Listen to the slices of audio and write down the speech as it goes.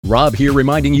Rob here,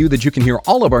 reminding you that you can hear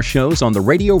all of our shows on the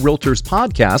Radio Realtors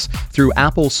podcast through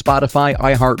Apple, Spotify,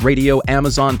 iHeartRadio,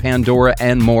 Amazon, Pandora,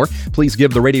 and more. Please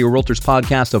give the Radio Realtors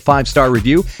podcast a 5-star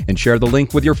review and share the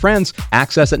link with your friends.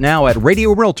 Access it now at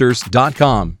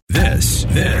radiorealtors.com. This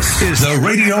is the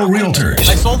Radio Realtors.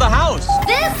 I sold a house.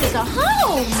 This is a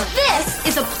home. This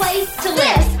is a place to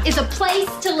live. This is a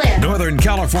place to live. Northern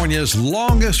California's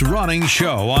longest running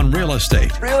show on real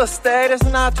estate. Real estate is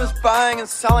not just buying and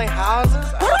selling houses.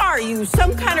 What are you,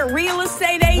 some kind of real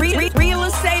estate agent? Real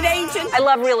estate agent? I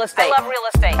love real estate.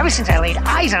 Ever since I laid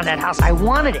eyes on that house, I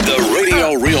wanted it. The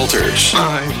Radio Realtors.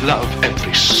 I love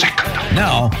every second.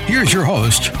 Now, here's your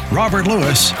host, Robert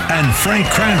Lewis and Frank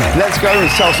Crandall. Let's go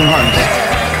and sell some homes.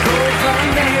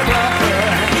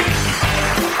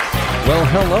 Well,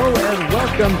 hello and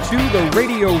welcome to the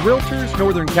Radio Realtors,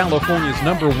 Northern California's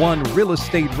 #1 real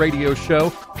estate radio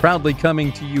show, proudly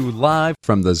coming to you live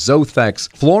from the Zothex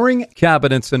Flooring,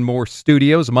 Cabinets, and More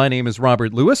studios. My name is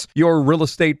Robert Lewis, your real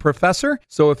estate professor.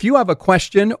 So if you have a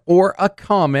question or a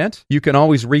comment, you can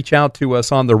always reach out to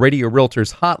us on the Radio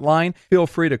Realtors hotline. Feel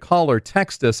free to call or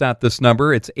text us at this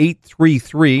number. It's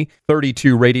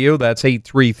 833-32-RADIO. That's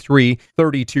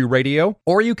 833-32-RADIO.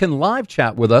 Or you can live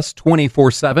chat with us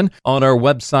 24/7 on our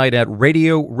website at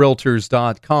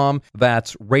radiorealtors.com.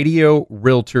 That's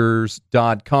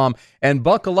radiorealtors.com. And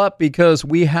buckle up because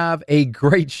we have a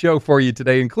great show for you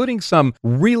today, including some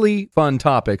really fun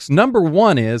topics. Number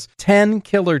 1 is 10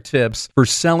 killer tips for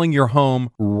selling your home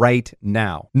right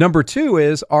now. Number 2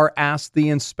 is our Ask the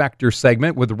Inspector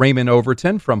segment with Raymond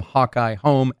Overton from Hawkeye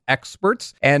Home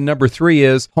Experts. And number 3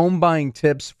 is home buying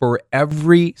tips for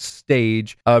every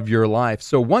stage of your life.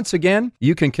 So once again,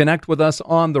 you can connect with us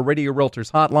on the Radio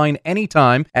Realtors hotline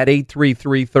anytime at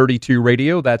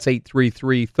 833-32-RADIO. That's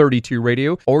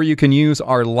 833-32-RADIO. Or you can use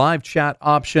our live chat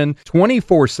option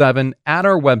 24/7 at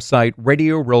our website,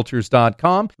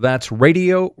 radiorealtors.com. That's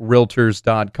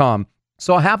radiorealtors.com.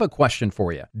 So I have a question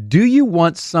for you. Do you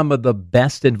want some of the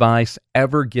best advice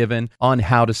ever given on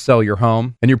how to sell your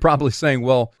home? And you're probably saying,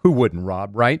 well, who wouldn't,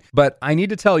 Rob, right? But I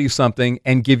need to tell you something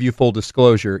and give you full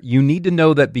disclosure. You need to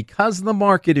know that because the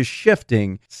market is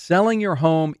shifting, selling your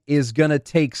home is going to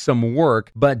take some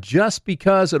work, but just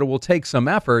because it will take some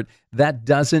effort, that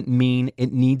doesn't mean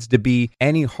it needs to be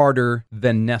any harder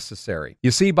than necessary.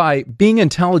 You see, by being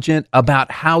intelligent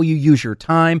about how you use your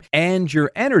time and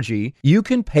your energy, you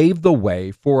can pave the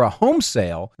way for a home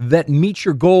sale that meets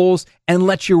your goals and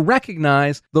lets you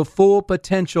recognize the full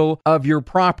potential of your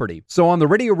property. So on the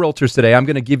Radio Realtors today, I'm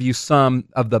going to give you some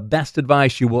of the best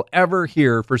advice you will ever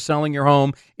hear for selling your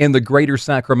home in the greater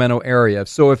Sacramento area.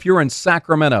 So if you're in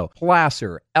Sacramento,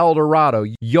 Placer, El Dorado,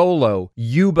 Yolo,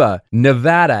 Yuba,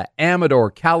 Nevada,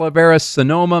 Amador, Calaveras,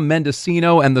 Sonoma,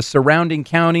 Mendocino, and the surrounding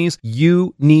counties,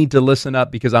 you need to listen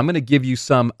up because I'm going to give you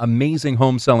some amazing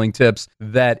home selling tips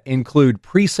that include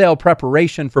pre-sale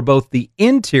preparation for both the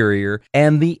interior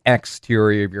and the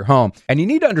exterior of your home. And you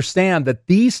need to understand that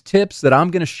these tips that I'm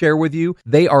going to share with you,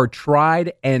 they are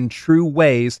tried and true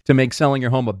ways to make selling your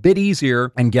home a bit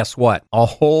easier. And guess what? A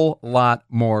whole lot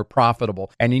more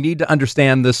profitable. And you need to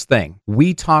understand this thing.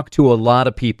 We talk to a lot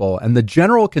of people, and the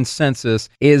general consensus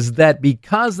is that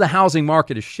because the housing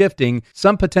market is shifting,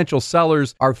 some potential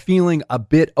sellers are feeling a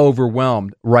bit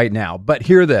overwhelmed right now. But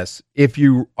hear this, if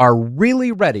you are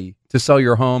really ready to sell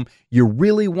your home, you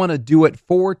really want to do it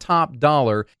for top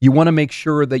dollar. You want to make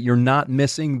sure that you're not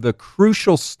missing the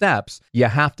crucial steps you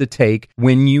have to take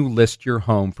when you list your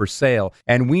home for sale.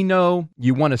 And we know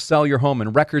you want to sell your home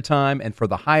in record time and for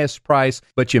the highest price,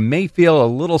 but you may feel a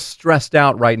little stressed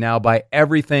out right now by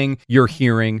everything you're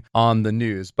hearing on the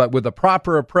news. But with a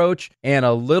proper approach and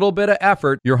a little bit of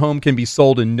effort, your home can be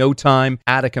sold in no time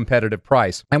at a competitive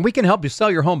price. And we can help you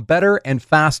sell your home better and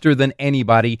faster than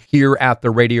anybody here at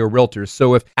the Radio Realtors.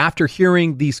 So if after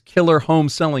hearing these killer home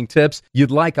selling tips, you'd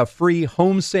like a free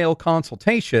home sale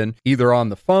consultation, either on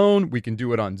the phone, we can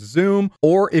do it on Zoom,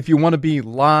 or if you want to be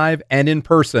live and in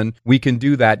person, we can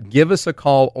do that. Give us a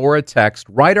call or a text.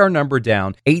 Write our number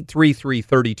down,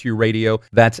 833-32-RADIO.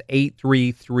 That's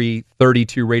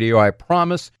 833-32-RADIO. I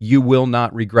promise you will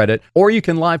not regret it. Or you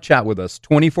can live chat with us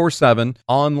 24/7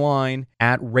 online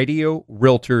at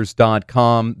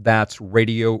radiorealtors.com. That's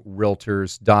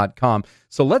radiorealtors.com.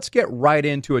 So let's get right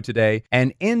into it today.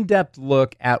 An in-depth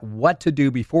look at what to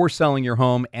do before selling your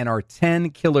home and our 10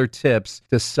 killer tips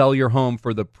to sell your home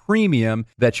for the premium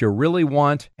that you really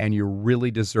want and you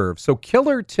really deserve. So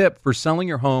killer tip for selling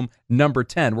your home, number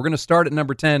 10. We're going to start at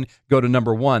number 10, go to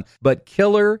number 1. But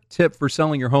killer tip for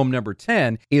selling your home, number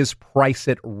 10, is price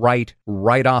it right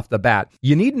off the bat.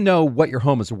 You need to know what your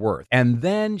home is worth and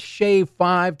then shave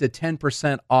 5 to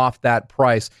 10% off that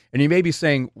price. And you may be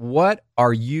saying, what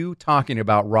are you talking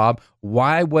about, Rob?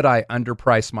 Why would I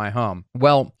underprice my home?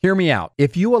 Well, hear me out.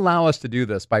 If you allow us to do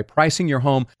this by pricing your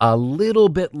home a little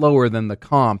bit lower than the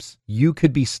comps, you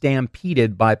could be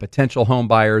stampeded by potential home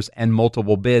buyers and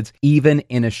multiple bids, even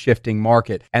in a shifting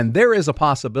market. And there is a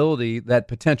possibility that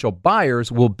potential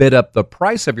buyers will bid up the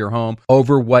price of your home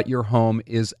over what your home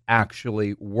is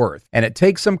actually worth. And it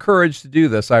takes some courage to do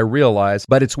this, I realize,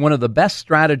 but it's one of the best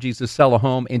strategies to sell a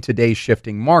home in today's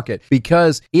shifting market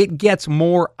because it gets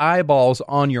more eyeballs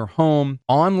on your home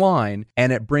online,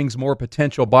 and it brings more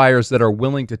potential buyers that are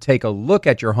willing to take a look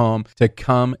at your home to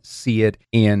come see it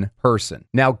in person.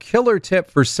 Now, killer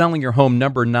tip for selling your home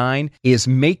number 9 is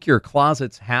make your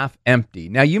closets half empty.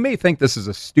 Now, you may think this is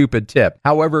a stupid tip.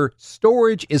 However,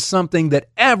 storage is something that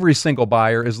every single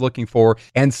buyer is looking for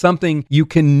and something you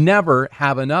can never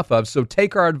have enough of. So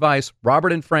take our advice,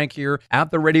 Robert and Frank here at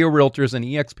the Radio Realtors and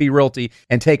eXp Realty,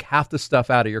 and take half the stuff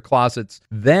out of your closets.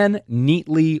 Then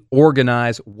neatly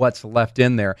organize what's left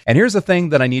in there. And here's the thing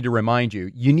that I need to remind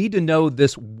you. You need to know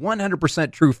this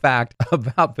 100% true fact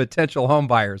about potential home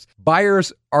buyers.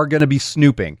 Buyers are going to be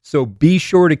snooping. So be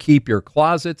sure to keep your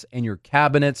closets and your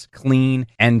cabinets clean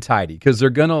and tidy because they're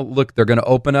going to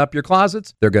open up your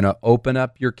closets. They're going to open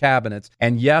up your cabinets.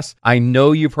 And yes, I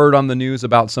know you've heard on the news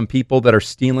about some people that are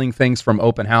stealing things from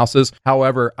open houses.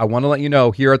 However, I want to let you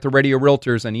know here at the Radio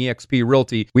Realtors and eXp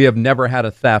Realty, we have never had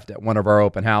a theft at one of our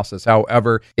open houses.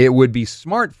 However, it would be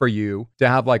smart for you to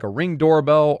have like a Ring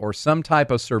doorbell or some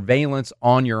type of surveillance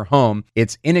on your home.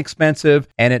 It's inexpensive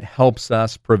and it helps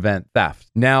us prevent theft.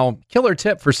 Now, killer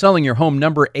tip for selling your home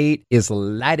number 8 is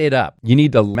light it up. You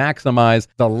need to maximize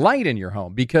the light in your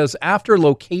home because after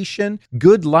location,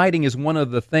 good lighting is one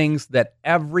of the things that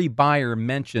every buyer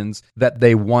mentions that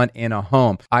they want in a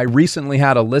home. I recently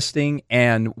had a listing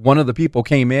and one of the people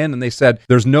came in and they said,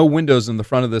 there's no windows in the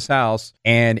front of this house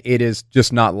and it is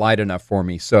just not light enough for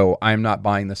me. So I'm not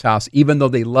buying this house, even though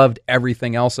they loved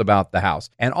everything else about the house.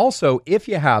 And also, if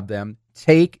you have them,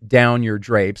 take down your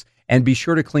drapes and be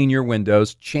sure to clean your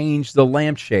windows, change the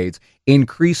lampshades,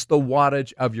 increase the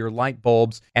wattage of your light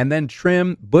bulbs, and then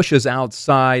trim bushes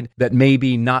outside that may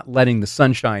be not letting the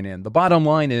sunshine in. The bottom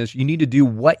line is you need to do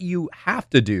what you have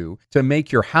to do to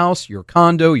make your house, your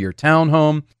condo, your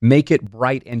townhome, make it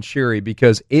bright and cheery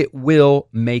because it will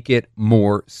make it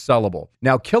more sellable.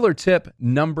 Now, killer tip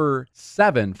number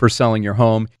 7 for selling your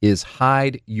home is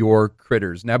hide your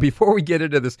critters. Now, before we get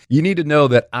into this, you need to know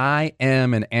that I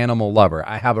am an animal lover.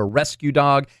 I have a rescue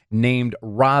dog named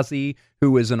Rosie,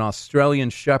 who is an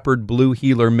Australian Shepherd Blue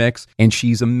Heeler mix, and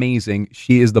she's amazing.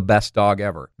 She is the best dog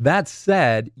ever. That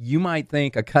said, you might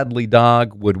think a cuddly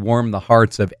dog would warm the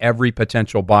hearts of every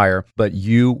potential buyer, but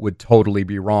you would totally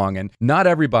be wrong. And not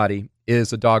everybody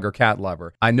is a dog or cat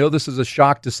lover. I know this is a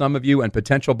shock to some of you, and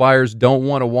potential buyers don't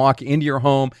want to walk into your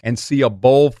home and see a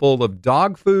bowl full of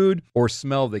dog food or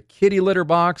smell the kitty litter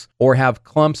box or have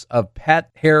clumps of pet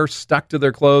hair stuck to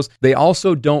their clothes. They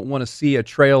also don't want to see a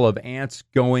trail of ants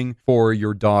going for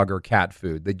your dog or cat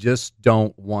food. They just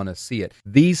don't want to see it.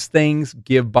 These things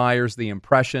give buyers the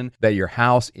impression that your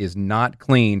house is not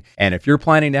clean, and if you're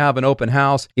planning to have an open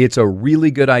house, it's a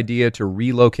really good idea to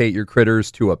relocate your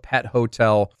critters to a pet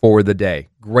hotel for the day.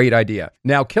 Great idea.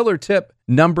 Now, killer tip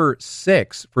number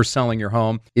 6 for selling your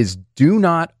home is do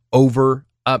not over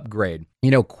upgrade. You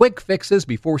know, quick fixes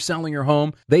before selling your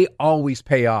home, they always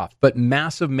pay off, but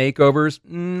massive makeovers,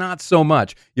 not so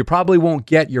much. You probably won't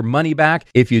get your money back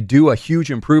if you do a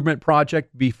huge improvement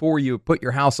project before you put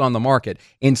your house on the market.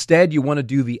 Instead, you want to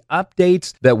do the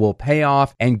updates that will pay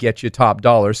off and get you top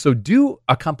dollar. So do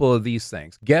a couple of these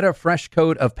things. Get a fresh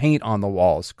coat of paint on the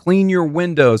walls, clean your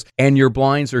windows and your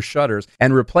blinds or shutters,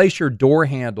 and replace your door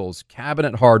handles,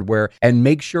 cabinet hardware, and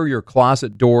make sure your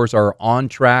closet doors are on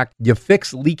track. You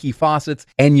fix leaky faucets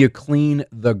and you clean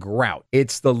the grout.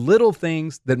 It's the little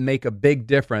things that make a big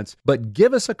difference, but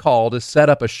give us a call to set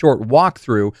up a short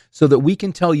walkthrough so that we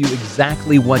can tell you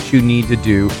exactly what you need to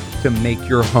do to make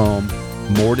your home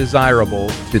more desirable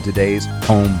to today's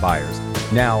home buyers.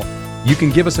 Now, you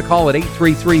can give us a call at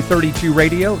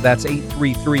 833-32-RADIO. That's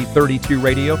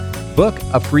 833-32-RADIO. Book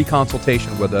a free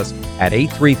consultation with us at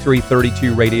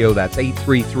 833-32-RADIO. That's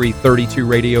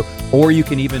 833-32-RADIO. Or you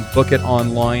can even book it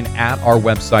online at our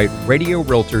website,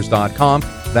 radiorealtors.com.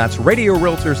 That's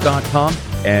radiorealtors.com.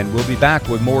 And we'll be back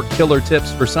with more killer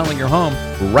tips for selling your home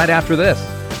right after this.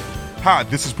 Hi,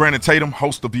 this is Brandon Tatum,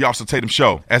 host of The Officer Tatum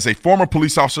Show. As a former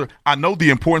police officer, I know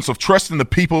the importance of trusting the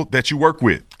people that you work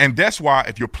with. And that's why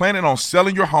if you're planning on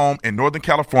selling your home in Northern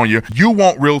California, you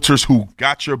want realtors who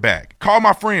got your back. Call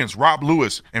my friends Rob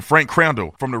Lewis and Frank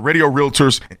Crandall from the Radio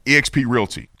Realtors and eXp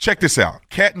Realty. Check this out.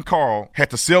 Kat and Carl had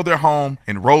to sell their home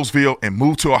in Roseville and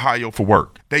move to Ohio for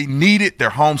work. They needed their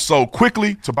home sold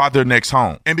quickly to buy their next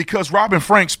home. And because Rob and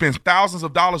Frank spends thousands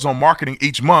of dollars on marketing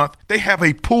each month, they have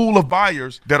a pool of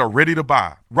buyers that are ready to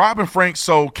buy. Rob and Frank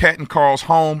sold Kat and Carl's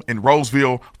home in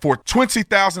Roseville for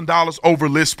 $20,000 over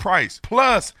list price.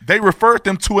 Plus, they referred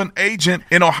them to an agent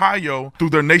in Ohio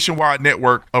through their nationwide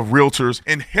network of realtors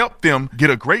and helped them get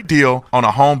a great deal on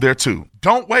a home there too.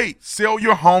 Don't wait. Sell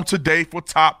your home today for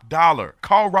top dollar.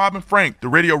 Call Rob and Frank, the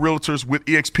Radio Realtors with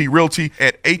eXp Realty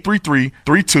at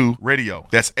 833-32-RADIO.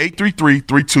 That's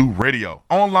 833-32-RADIO.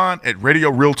 Online at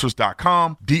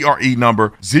radiorealtors.com, DRE number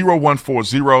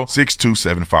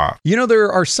 0140-6275. You know,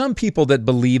 there are some people that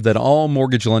believe that all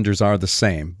mortgage lenders are the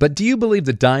same. But do you believe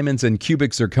that diamonds and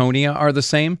cubic zirconia are the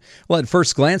same? Well, at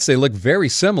first glance, they look very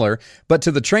similar. But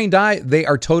to the trained eye, they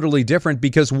are totally different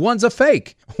because one's a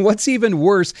fake. What's even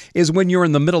worse is when you're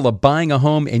in the middle of buying a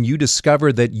home and you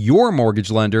discover that your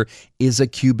mortgage lender is a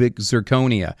cubic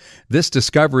zirconia. This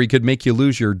discovery could make you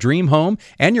lose your dream home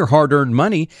and your hard-earned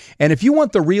money. And if you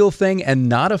want the real thing and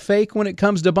not a fake when it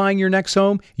comes to buying your next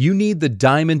home, you need the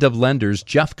diamond of lenders,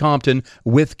 Jeff Compton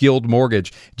with Guild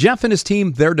Mortgage. Jeff and his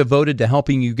team, they're devoted to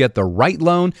helping you get the right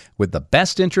loan with the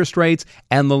best interest rates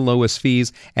and the lowest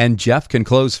fees. And Jeff can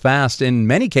close fast, in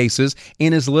many cases,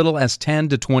 in as little as 10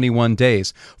 to 21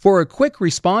 days. For a quick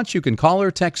response, you can call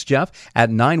or text Jeff at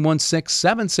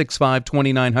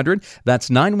 916-765-2900. That's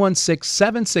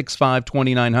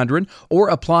 916-765-2900. Or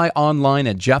apply online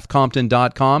at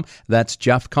jeffcompton.com. That's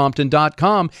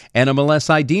jeffcompton.com.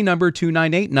 NMLS ID number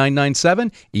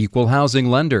 298997. Equal housing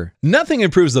lender. Nothing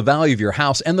improves the value of your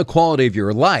house and the quality of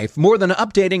your life more than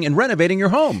updating and renovating your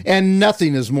home. And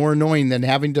nothing is more annoying than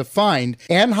having to find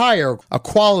and hire a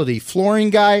quality flooring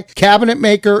guy, cabinet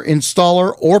maker,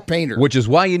 installer, or painter. Which is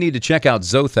why you need to check out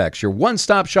Zothex, your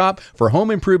one-stop shop for home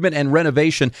improvement and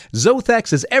renovation.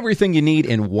 Zothex is everything you need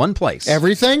in one place.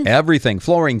 Everything? Everything.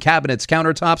 Flooring, cabinets,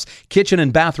 countertops, kitchen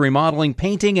and bath remodeling,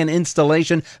 painting and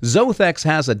installation. Zothex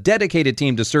has a dedicated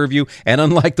team to serve you. And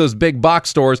unlike those big box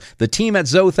stores, the team at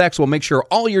Zothex will make sure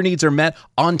all your needs are met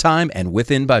on time and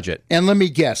within budget. And let me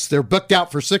guess, they're booked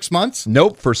out for 6 months?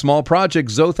 Nope. For small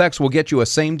projects, Zothex will get you a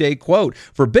same-day quote.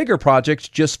 For bigger projects,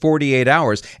 just 48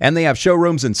 hours. And they have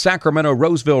showrooms in Sacramento,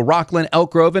 Roseville, Rockland,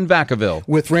 Elk Grove, and Vacaville.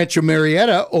 With Rancho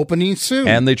Marietta opening soon.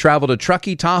 And they travel to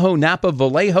Truckee, Tahoe, Napa,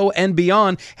 Vallejo, and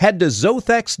beyond. Head to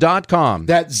Zothex.com.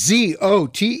 That's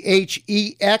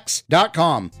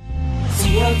ZOTHEX.com.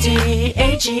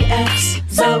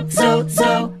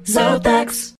 ZOTHEX.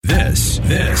 Zothex. This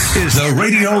is the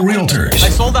Radio Realtors. I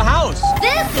sold the house.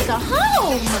 This is a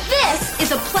home. This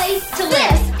is a place to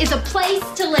live. This is a place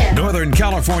to live. Northern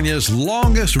California's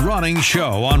longest running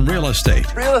show on real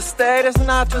estate. Real estate is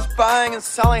not just buying and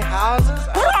selling houses.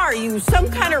 What are you, some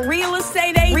kind of real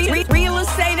estate agent? Real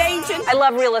estate agent? I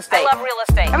love real estate.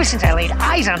 Ever since I laid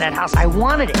eyes on that house, I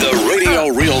wanted it. The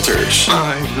Radio Realtors.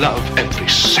 I love every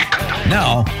second of it.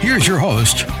 Now, here's your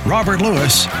host, Robert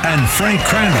Lewis and Frank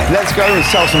Crandall. Let's go and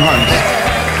sell some homes.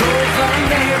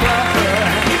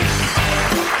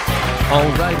 All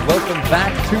right, welcome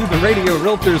back to the Radio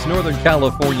Realtors, Northern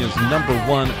California's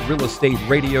 #1 real estate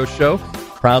radio show.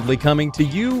 Proudly coming to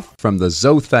you from the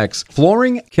Zothex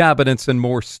Flooring, Cabinets, and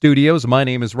More studios. My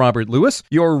name is Robert Lewis,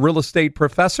 your real estate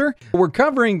professor. We're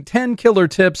covering 10 killer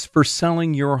tips for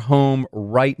selling your home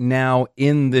right now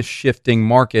in this shifting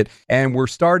market. And we're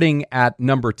starting at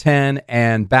number 10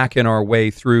 and backing our way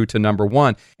through to number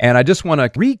 1. And I just want to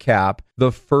recap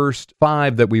the first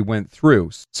 5 that we went through.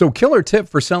 So killer tip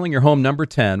for selling your home number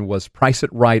 10 was price it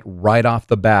right off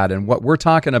the bat. And what we're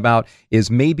talking about is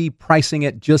maybe pricing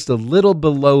it just a little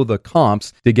below the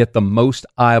comps to get the most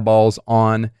eyeballs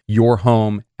on your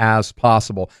home as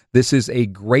possible. This is a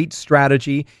great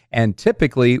strategy, and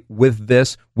typically with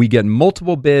this, we get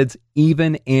multiple bids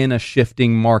even in a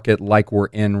shifting market like we're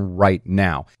in right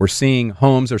now. We're seeing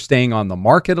homes are staying on the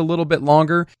market a little bit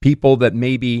longer. People that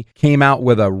maybe came out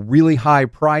with a really high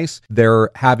price,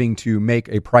 they're having to make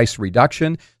a price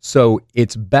reduction. So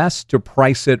it's best to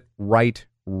price it right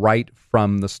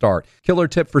from the start. Killer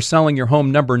tip for selling your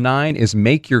home number 9 is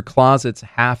make your closets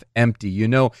half empty. You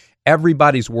know,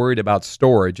 everybody's worried about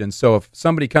storage. And so if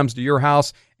somebody comes to your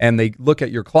house and they look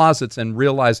at your closets and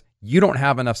realize you don't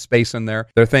have enough space in there,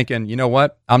 they're thinking, you know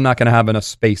what? I'm not going to have enough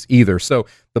space either. So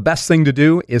the best thing to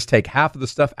do is take half of the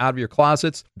stuff out of your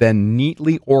closets, then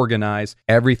neatly organize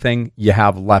everything you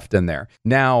have left in there.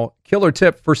 Now, killer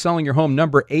tip for selling your home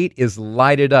number 8 is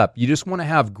light it up. You just want to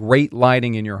have great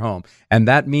lighting in your home. And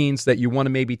that means that you want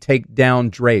to maybe take down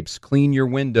drapes, clean your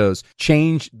windows,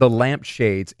 change the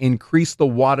lampshades, increase the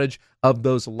wattage of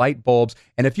those light bulbs.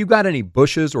 And if you've got any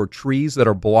bushes or trees that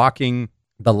are blocking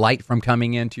the light from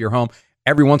coming into your home,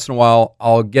 every once in a while,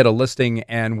 I'll get a listing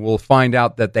and we'll find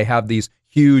out that they have these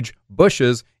huge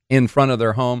bushes in front of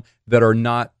their home that are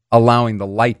not allowing the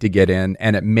light to get in,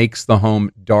 and it makes the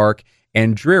home dark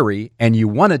and dreary, and you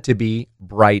want it to be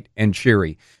bright and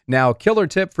cheery. Now, killer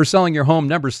tip for selling your home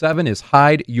number 7 is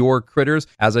hide your critters.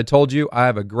 As I told you, I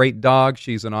have a great dog.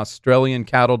 She's an Australian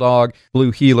cattle dog,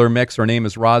 blue heeler mix. Her name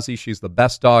is Rosie. She's the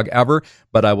best dog ever,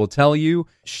 but I will tell you,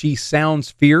 she sounds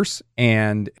fierce,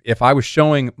 and if I was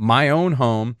showing my own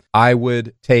home, I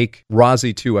would take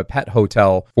Rosie to a pet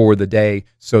hotel for the day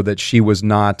so that she was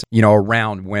not,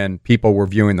 around when people were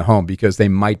viewing the home, because they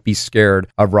might be scared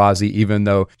of Rosie, even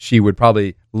though she would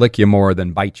probably lick you more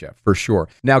than bite you, for sure.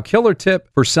 Now, killer tip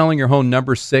for selling your home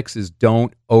number 6 is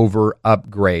don't over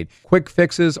upgrade. Quick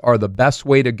fixes are the best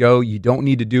way to go. You don't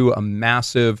need to do a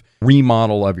massive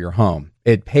remodel of your home.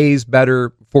 It pays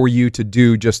better for you to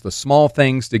do just the small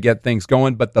things to get things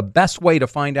going. But the best way to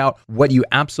find out what you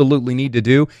absolutely need to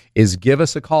do is give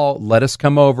us a call. Let us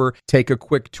come over, take a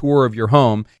quick tour of your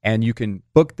home, and you can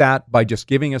book that by just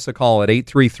giving us a call at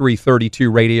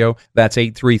 833-32-RADIO. That's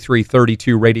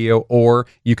 833-32-RADIO. Or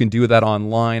you can do that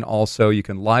online also. You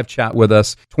can live chat with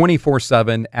us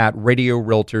 24/7 at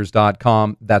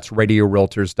radiorealtors.com. That's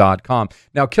radiorealtors.com.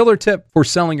 Now, killer tip for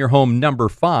selling your home number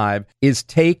 5 is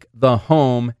take the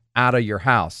home out of your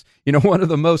house. One of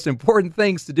the most important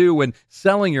things to do when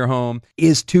selling your home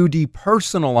is to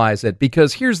depersonalize it,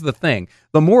 because here's the thing.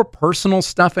 The more personal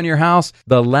stuff in your house,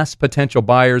 the less potential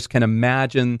buyers can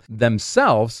imagine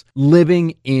themselves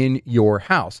living in your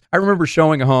house. I remember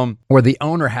showing a home where the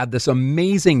owner had this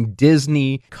amazing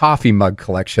Disney coffee mug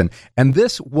collection, and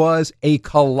this was a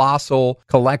colossal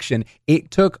collection.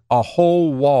 It took a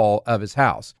whole wall of his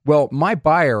house. Well, my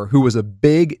buyer, who was a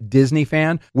big Disney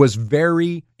fan, was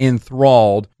very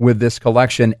enthralled with this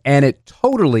collection, and it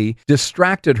totally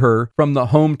distracted her from the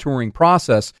home touring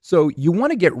process. So you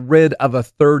want to get rid of a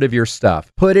third of your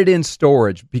stuff. Put it in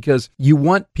storage, because you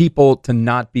want people to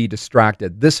not be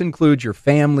distracted. This includes your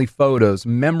family photos,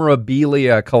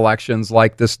 memorabilia collections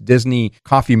like this Disney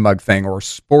coffee mug thing, or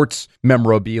sports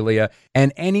memorabilia,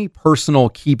 and any personal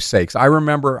keepsakes. I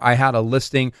remember I had a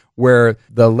listing where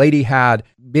the lady had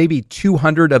maybe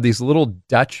 200 of these little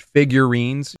Dutch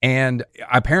figurines, and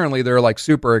apparently they're like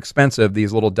super expensive,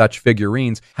 these little Dutch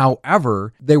figurines.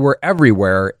 However, they were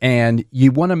everywhere, and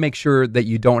you want to make sure that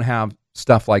you don't have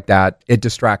stuff like that. It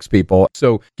distracts people.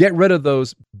 So get rid of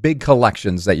those big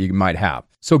collections that you might have.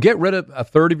 So get rid of a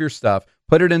third of your stuff,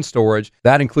 put it in storage.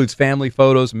 That includes family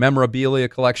photos, memorabilia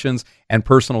collections, and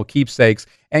personal keepsakes.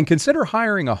 And consider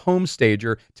hiring a home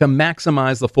stager to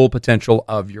maximize the full potential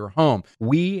of your home.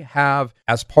 We have,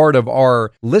 as part of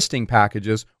our listing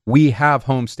packages, we have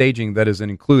home staging that is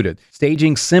included.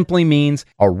 Staging simply means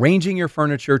arranging your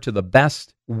furniture to the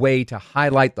best way to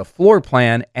highlight the floor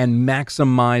plan and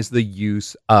maximize the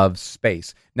use of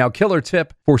space. Now, killer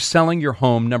tip for selling your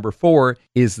home number 4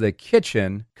 is the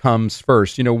kitchen comes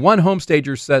first. One home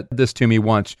stager said this to me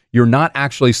once: you're not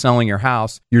actually selling your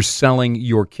house, you're selling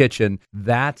your kitchen.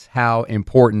 That's how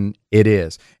important it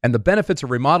is. And the benefits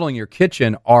of remodeling your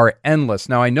kitchen are endless.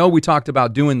 Now, I know we talked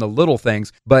about doing the little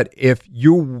things, but if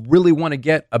you really want to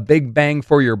get a big bang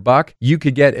for your buck, you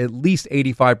could get at least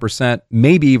 85%,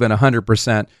 maybe even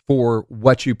 100% for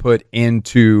what you put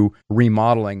into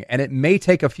remodeling. And it may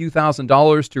take a few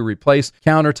 $1,000s to replace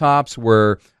countertops,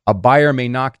 where a buyer may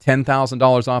knock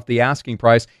 $10,000 off the asking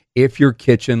price if your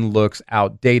kitchen looks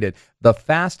outdated. The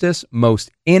fastest, most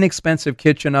inexpensive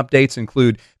kitchen updates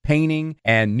include painting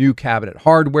and new cabinet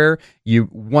hardware. You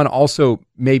want to also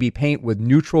maybe paint with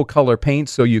neutral color paint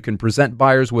so you can present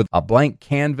buyers with a blank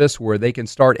canvas where they can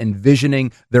start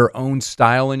envisioning their own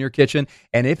style in your kitchen.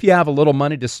 And if you have a little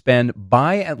money to spend,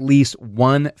 buy at least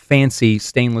one fancy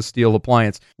stainless steel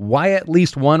appliance. Why at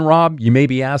least one, Rob? You may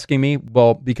be asking me.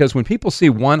 Well, because when people see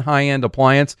one high-end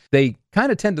appliance, they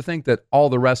kind of tend to think that all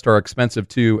the rest are expensive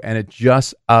too, and it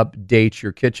just updates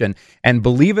your kitchen. And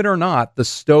believe it or not, the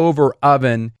stove or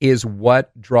oven is what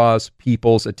draws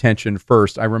people's attention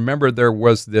first. I remember there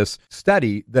was this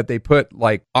study that they put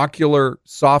like ocular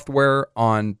software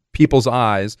on people's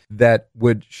eyes that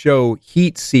would show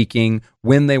heat seeking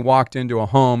when they walked into a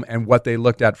home and what they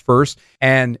looked at first.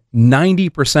 And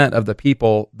 90% of the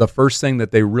people, the first thing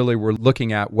that they really were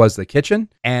looking at was the kitchen,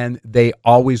 and they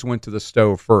always went to the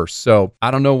stove first. So I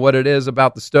don't know what it is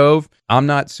about the stove. I'm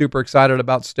not super excited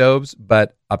about stoves,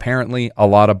 but apparently a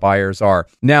lot of buyers are.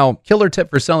 Now, killer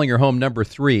tip for selling your home number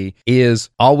 3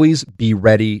 is always be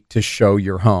ready to show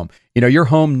your home. You know, your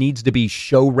home needs to be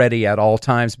show ready at all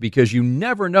times because you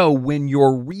never know when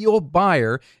your real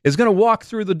buyer is going to walk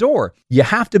through the door. You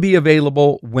have to be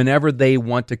available whenever they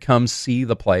want to come see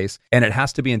the place, and it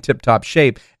has to be in tip-top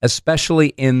shape, especially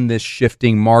in this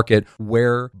shifting market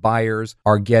where buyers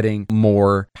are getting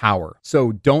more power.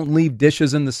 So don't leave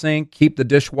dishes in the sink. Keep the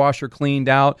dishwasher cleaned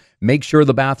out. Make sure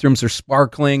the bathrooms are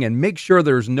sparkling, and make sure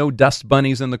there's no dust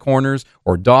bunnies in the corners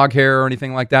or dog hair or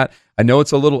anything like that. I know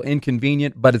it's a little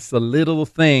inconvenient, but it's the little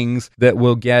things that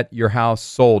will get your house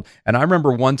sold. And I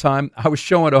remember one time I was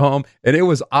showing a home, and it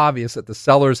was obvious that the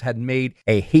sellers had made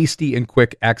a hasty and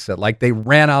quick exit, like they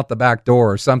ran out the back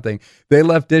door or something. They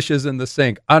left dishes in the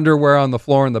sink, underwear on the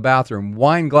floor in the bathroom,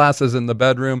 wine glasses in the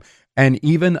bedroom, and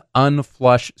even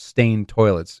unflushed stained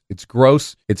toilets. It's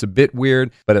gross. It's a bit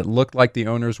weird, but it looked like the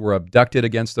owners were abducted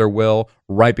against their will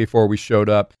right before we showed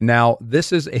up. Now,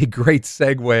 this is a great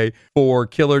segue for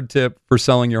killer tip for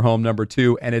selling your home number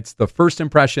 2, and it's the first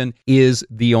impression is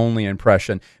the only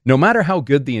impression. No matter how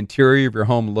good the interior of your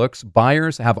home looks,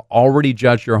 buyers have already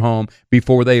judged your home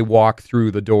before they walk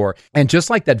through the door. And just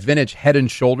like that vintage Head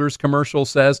and Shoulders commercial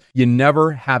says, you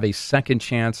never have a second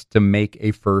chance to make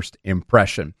a first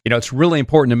impression. You know, it's really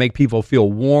important to make people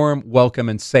feel warm, welcome,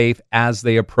 and safe as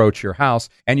they approach your house.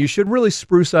 And you should really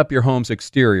spruce up your home's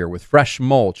exterior with fresh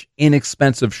mulch,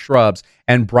 inexpensive shrubs,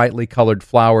 and brightly colored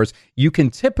flowers. You can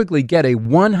typically get a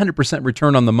 100%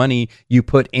 return on the money you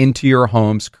put into your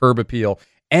home's curb appeal.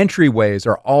 Entryways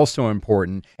are also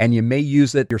important, and you may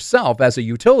use it yourself as a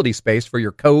utility space for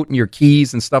your coat and your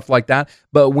keys and stuff like that.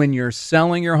 But when you're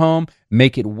selling your home,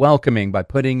 make it welcoming by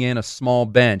putting in a small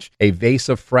bench, a vase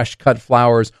of fresh cut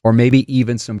flowers, or maybe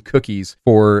even some cookies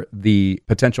for the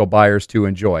potential buyers to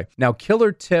enjoy. Now,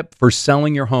 killer tip for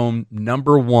selling your home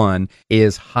number 1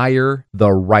 is hire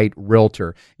the right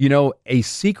realtor. You know, a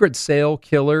secret sale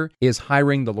killer is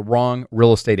hiring the wrong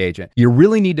real estate agent. You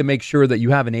really need to make sure that you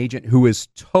have an agent who is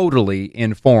totally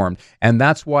informed, and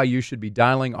that's why you should be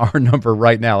dialing our number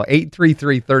right now,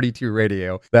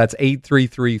 833-32-RADIO. That's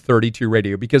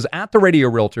 833-32-RADIO, because at the Radio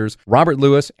Realtors, Robert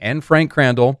Lewis and Frank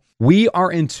Crandall, we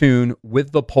are in tune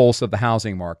with the pulse of the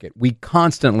housing market. We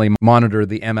constantly monitor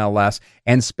the MLS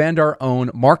and spend our own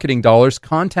marketing dollars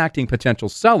contacting potential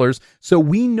sellers so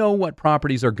we know what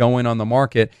properties are going on the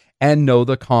market and know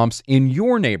the comps in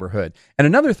your neighborhood. And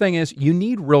another thing is you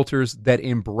need realtors that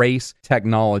embrace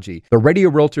technology. The Radio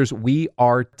Realtors, we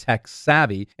are tech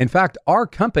savvy. In fact, our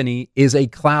company is a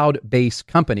cloud-based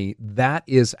company. That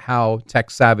is how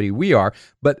tech savvy we are.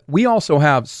 But we also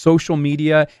have social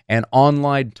media and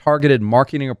online targeted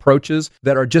marketing approaches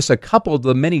that are just a couple of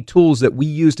the many tools that we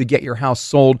use to get your house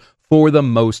sold for the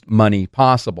most money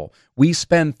possible. We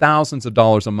spend thousands of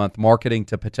dollars a month marketing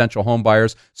to potential home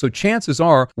buyers, so chances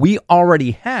are we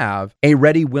already have a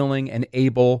ready, willing, and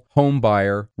able home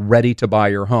buyer ready to buy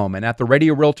your home. And at the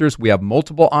Radio Realtors, we have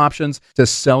multiple options to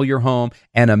sell your home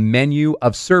and a menu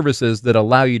of services that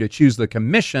allow you to choose the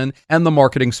commission and the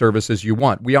marketing services you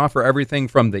want. We offer everything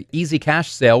from the easy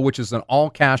cash sale, which is an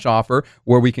all-cash offer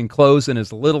where we can close in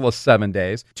as little as 7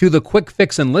 days, to the quick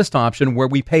fix and list option where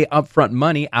we pay upfront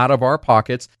money out of our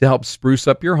pockets to help spruce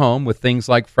up your home with things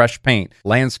like fresh paint,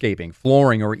 landscaping,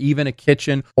 flooring, or even a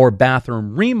kitchen or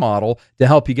bathroom remodel to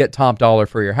help you get top dollar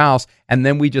for your house. And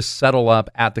then we just settle up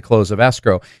at the close of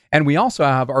escrow. And we also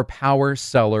have our Power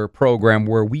Seller program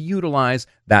where we utilize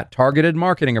that targeted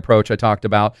marketing approach I talked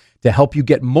about to help you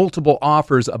get multiple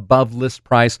offers above list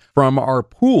price from our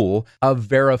pool of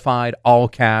verified all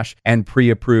cash and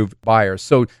pre-approved buyers.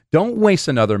 So don't waste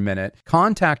another minute.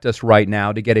 Contact us right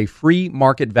now to get a free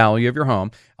market value of your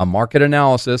home, a market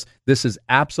analysis. This is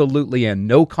absolutely a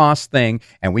no-cost thing,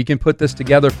 and we can put this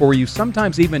together for you,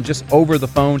 sometimes even just over the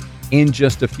phone in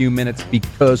just a few minutes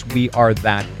because we are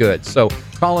that good. So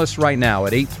call us right now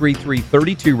at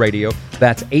 833-32-RADIO.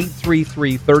 That's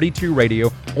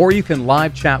 833-32-RADIO. Or you can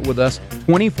live chat with us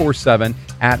 24/7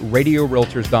 at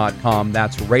RadioRealtors.com.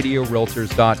 That's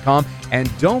RadioRealtors.com.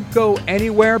 And don't go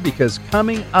anywhere because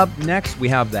coming up next, we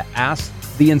have the Ask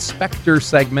the Inspector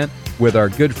segment with our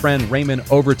good friend Raymond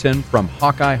Overton from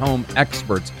Hawkeye Home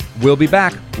Experts. We'll be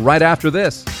back right after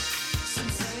this.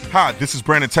 Hi, this is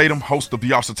Brandon Tatum, host of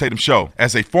The Officer Tatum Show.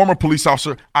 As a former police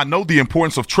officer, I know the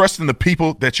importance of trusting the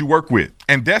people that you work with.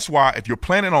 And that's why if you're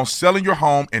planning on selling your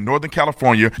home in Northern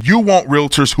California, you want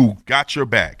realtors who got your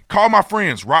back. Call my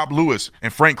friends Rob Lewis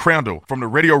and Frank Crandall from the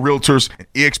Radio Realtors and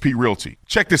eXp Realty.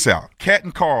 Check this out. Kat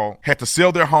and Carl had to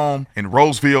sell their home in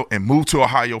Roseville and move to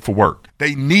Ohio for work.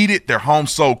 They needed their home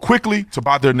sold quickly to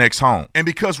buy their next home. And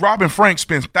because Rob and Frank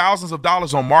spend thousands of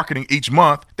dollars on marketing each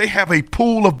month, they have a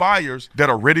pool of buyers that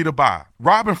are ready to buy.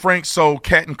 Rob and Frank sold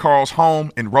Kat and Carl's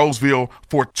home in Roseville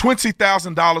for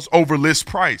 $20,000 over list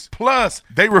price. Plus,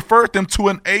 they referred them to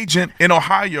an agent in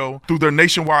Ohio through their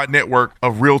nationwide network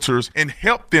of realtors and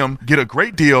helped them get a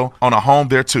great deal on a home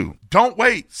there too. Don't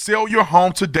wait. Sell your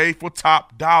home today for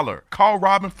top dollar. Call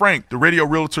Rob and Frank, the Radio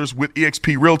Realtors with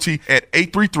eXp Realty at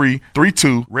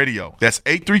 833-32-RADIO. That's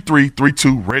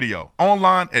 833-32-RADIO.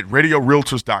 Online at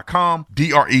radiorealtors.com.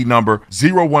 DRE number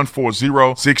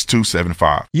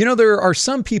 0140-6275. You know, there are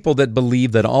some people that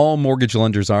believe that all mortgage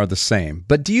lenders are the same.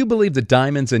 But do you believe that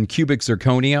diamonds and cubic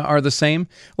zirconia are the same?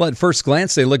 Well, at first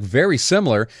glance, they look very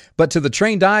similar. But to the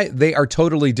trained eye, they are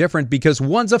totally different because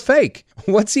one's a fake.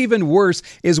 What's even worse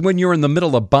is when you're in the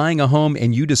middle of buying a home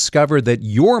and you discover that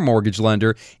your mortgage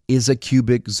lender is a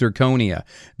cubic zirconia.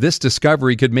 This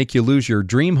discovery could make you lose your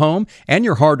dream home and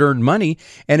your hard-earned money.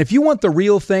 And if you want the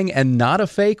real thing and not a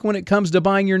fake when it comes to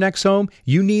buying your next home,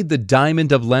 you need the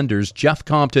diamond of lenders, Jeff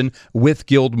Compton with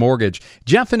Guild Mortgage.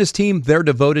 Jeff and his team, they're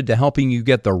devoted to helping you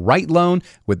get the right loan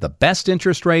with the best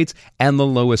interest rates and the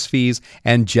lowest fees.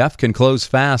 And Jeff can close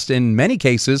fast, in many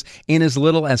cases, in as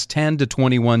little as 10 to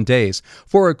 21 days.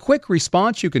 For a quick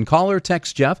response, you can call or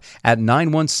text Jeff at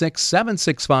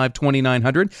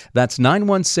 916-765-2900. That's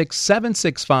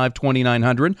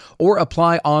 916-765-2900. Or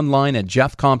apply online at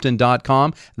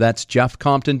jeffcompton.com. That's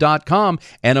jeffcompton.com.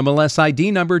 NMLS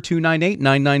ID number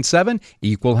 298997.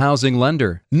 Equal housing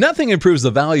lender. Nothing improves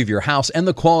the value of your house and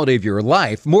the quality of your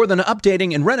life more than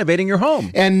updating and renovating your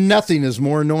home. And nothing is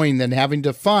more annoying than having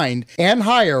to find and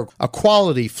hire a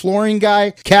quality flooring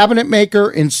guy, cabinet maker,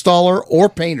 installer, or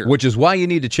painter. Which is why you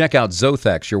need to check out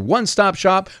Zothex, your one-stop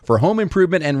shop for home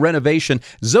improvement and renovation.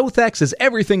 Zothex is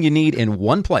everything you need in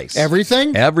one place.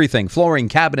 Everything? Everything. Flooring,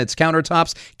 cabinets,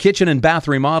 countertops, kitchen and bath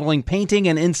remodeling, painting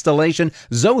and installation.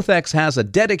 Zothex has a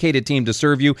dedicated team to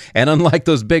serve you. And unlike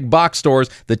those big box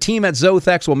stores, the team at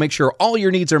Zothex will make sure all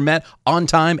your needs are met on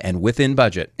time and within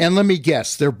budget. And let me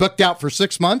guess, they're booked out for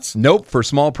 6 months? Nope. For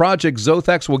small projects,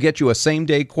 Zothex will get you a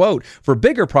same-day quote. For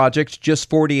bigger projects, just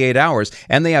 48 hours.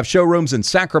 And they have showrooms in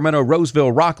Sacramento,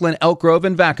 Roseville, Rockland, Elk Grove,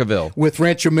 and Vacaville. With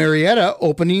Rancho Marietta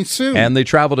opening soon. And they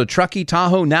travel to Truckee,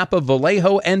 Tahoe, Napa,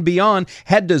 Vallejo, and beyond.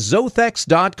 Head to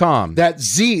Zothex.com. That's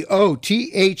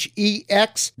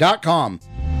ZOTHEX.com.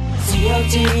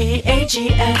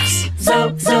 ZOTHEX.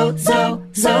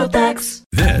 Zothex.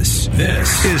 This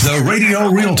is the Radio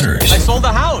Realtors. I sold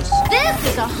the house. This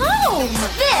is a home.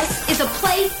 This is a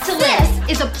place to live.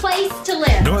 This is a place to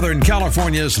live. Northern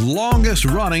California's longest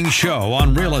running show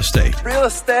on real estate. Real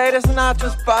estate is not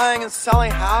just buying and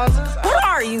selling houses. What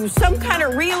are you, some kind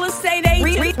of real estate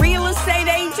agent? Real estate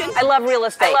agent? I love real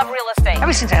estate.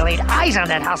 Ever since I laid eyes on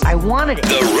that house, I wanted it.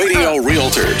 The Radio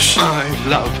Realtors. I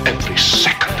love every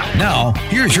second of it. Now,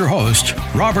 here's your host,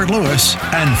 Robert Lewis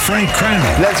and Frank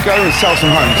Crandall. Let's go and sell some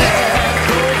homes.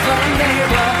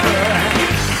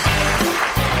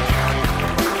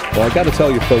 Well, I got to tell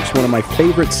you, folks, one of my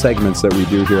favorite segments that we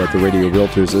do here at the Radio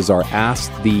Realtors is our Ask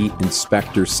the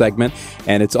Inspector segment.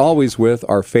 And it's always with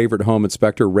our favorite home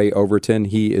inspector, Ray Overton.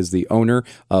 He is the owner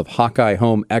of Hawkeye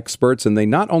Home Experts. And they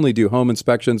not only do home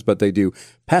inspections, but they do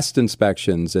pest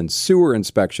inspections and sewer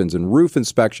inspections and roof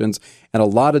inspections and a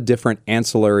lot of different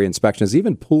ancillary inspections,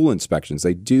 even pool inspections.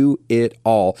 They do it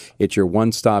all. It's your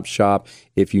one-stop shop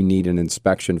if you need an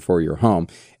inspection for your home.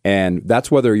 And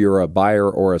that's whether you're a buyer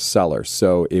or a seller.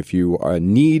 So if you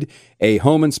need a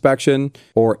home inspection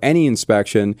or any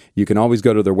inspection, you can always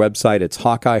go to their website. It's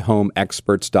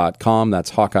HawkeyeHomeExperts.com.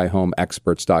 That's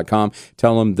HawkeyeHomeExperts.com.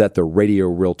 Tell them that the Radio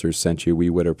Realtors sent you.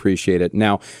 We would appreciate it.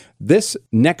 Now, this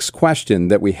next question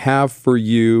that we have for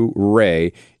you,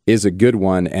 Ray, is a good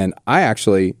one, and I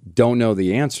actually don't know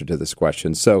the answer to this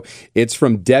question. So it's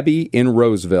from Debbie in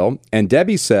Roseville, and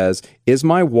Debbie says, is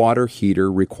my water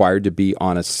heater required to be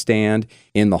on a stand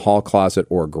in the hall closet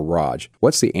or garage?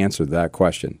 What's the answer to that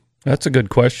question? That's a good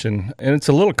question. And it's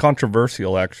a little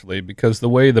controversial, actually, because the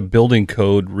way the building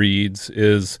code reads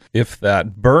is if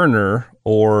that burner,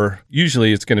 or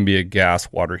usually it's going to be a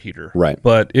gas water heater. Right.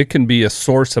 But it can be a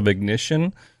source of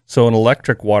ignition. So an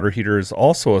electric water heater is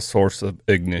also a source of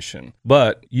ignition,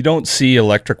 but you don't see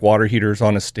electric water heaters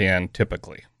on a stand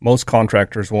typically. Most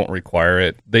contractors won't require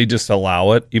it. They just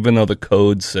allow it, even though the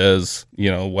code says,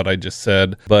 what I just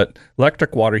said. But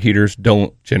electric water heaters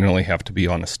don't generally have to be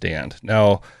on a stand.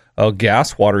 Now, a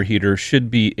gas water heater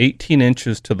should be 18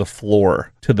 inches to the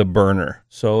floor, to the burner.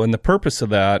 So, and the purpose of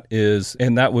that is,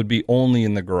 and that would be only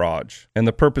in the garage. And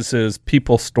the purpose is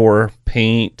people store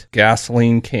paint,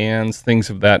 gasoline cans, things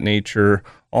of that nature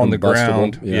on the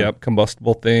ground. Yeah. Yep,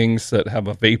 combustible things that have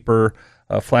a vapor,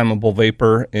 flammable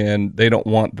vapor, and they don't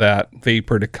want that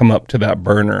vapor to come up to that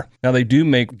burner. Now, they do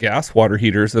make gas water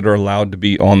heaters that are allowed to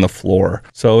be on the floor.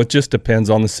 So it just depends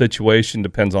on the situation,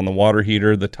 depends on the water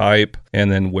heater, the type,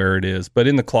 and then where it is. But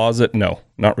in the closet, no,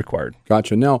 not required.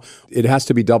 Gotcha. Now, it has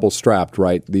to be double strapped,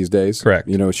 right, these days? Correct.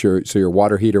 So your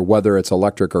water heater, whether it's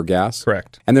electric or gas?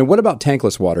 Correct. And then what about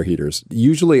tankless water heaters?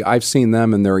 Usually I've seen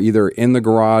them and they're either in the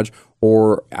garage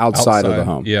or outside of the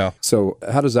home. Yeah. So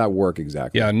how does that work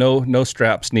exactly? Yeah, no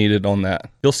straps needed on that.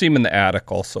 You'll see them in the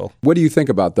attic also. What do you think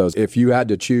about those? If you had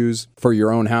to choose for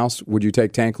your own house, would you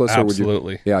take tankless?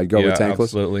 Absolutely. Or would you, I'd go with tankless?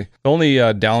 Absolutely. The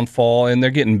only downfall, and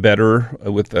they're getting better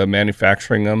with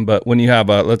manufacturing them, but when you have,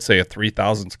 let's say, a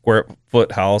 3,000 square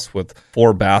foot house with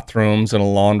 4 bathrooms and a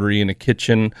laundry and a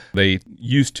kitchen, they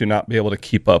used to not be able to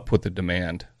keep up with the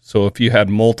demand. So if you had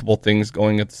multiple things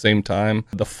going at the same time,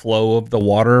 the flow of the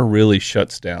water really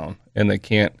shuts down, and they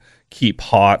can't keep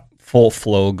hot, full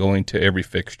flow going to every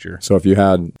fixture. So if you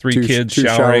had three kids two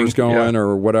showering, showers going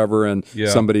or whatever, and Yeah.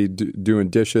 somebody doing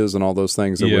dishes and all those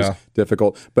things, it was Yeah.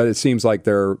 difficult. But it seems like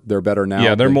they're better now.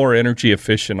 Yeah, they're more energy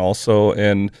efficient also.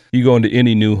 And you go into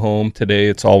any new home today,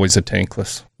 it's always a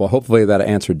tankless. Well, hopefully that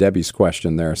answered Debbie's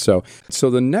question there. So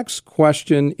the next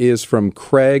question is from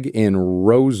Craig in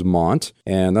Rosemont,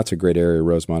 and that's a great area,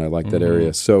 Rosemont. I like that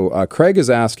area. So Craig is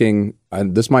asking,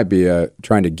 and this might be a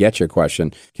trying to get you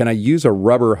question, can I use a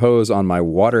rubber hose on my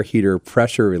water heater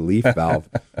pressure relief valve?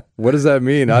 What does that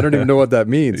mean? I don't even know what that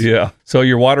means. Yeah. So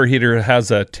your water heater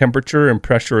has a temperature and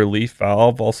pressure relief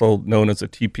valve, also known as a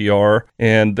TPR,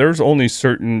 and there's only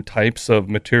certain types of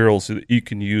materials that you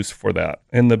can use for that.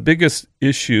 And the biggest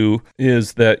issue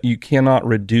is that you cannot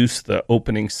reduce the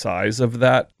opening size of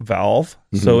that valve.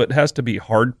 So it has to be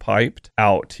hard piped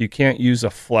out. You can't use a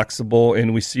flexible,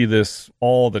 and we see this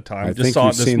all the time. I Just think saw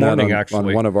you've it this seen morning, that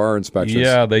actually. on one of our inspections.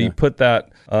 Yeah, they put that,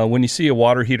 when you see a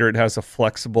water heater, it has a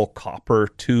flexible copper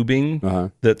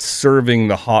tubing that's serving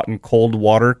the hot and cold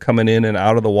water coming in and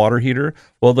out of the water heater.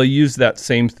 Well, they use that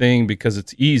same thing because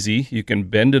it's easy. You can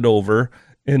bend it over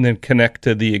and then connect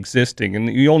to the existing. And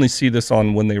you only see this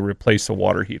on when they replace a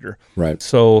water heater. Right.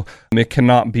 So it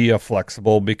cannot be a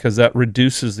flexible because that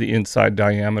reduces the inside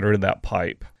diameter of that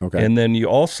pipe. Okay. And then you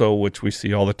also, which we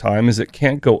see all the time, is it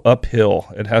can't go uphill.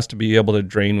 It has to be able to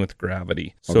drain with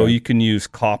gravity. So you can use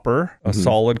copper, a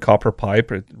solid copper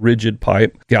pipe, a rigid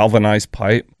pipe, galvanized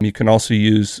pipe. You can also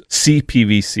use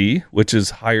CPVC, which is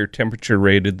higher temperature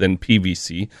rated than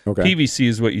PVC. Okay. PVC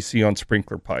is what you see on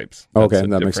sprinkler pipes. Okay, That's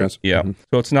that makes different- sense. Yeah.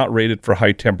 So it's not rated for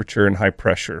high temperature and high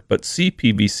pressure, but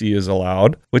CPVC is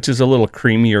allowed, which is a little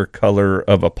creamier color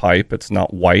of a pipe. It's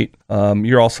not white.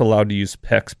 You're also allowed to use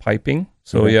PEX piping.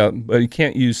 So but you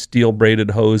can't use steel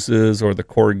braided hoses or the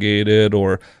corrugated,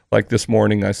 or like this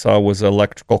morning I saw was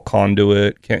electrical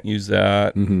conduit. Can't use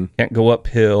that. Can't go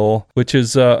uphill, which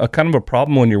is a kind of a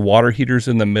problem when your water heater's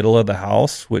in the middle of the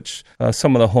house, which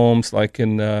some of the homes like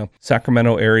in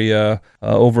Sacramento area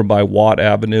over by Watt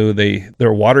Avenue,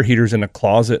 their water heater's in a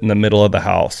closet in the middle of the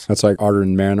house. That's like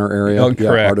Arden Manor area. Oh,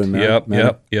 correct. Arden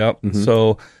Manor. Yep.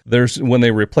 So when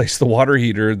they replace the water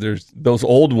heater, there's those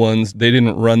old ones, they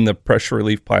didn't run the pressure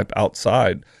relief pipe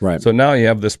outside. Right. So now you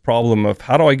have this problem of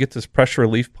how do I get this pressure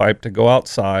relief pipe to go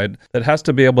outside that has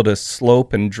to be able to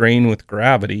slope and drain with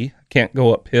gravity, can't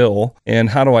go uphill, and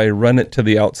how do I run it to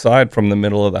the outside from the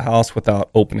middle of the house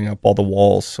without opening up all the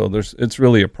walls? So it's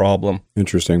really a problem.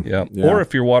 Interesting. Yeah. Or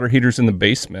if your water heater's in the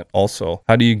basement also,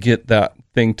 how do you get that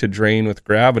thing to drain with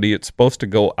gravity? It's supposed to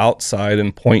go outside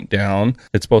and point down.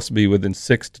 It's supposed to be within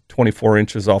 6 to 24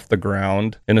 inches off the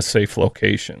ground in a safe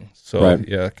location. So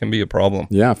it can be a problem.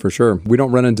 Yeah, for sure. We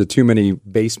don't run into too many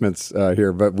basements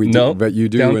here, but we do. But you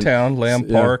do downtown Lamb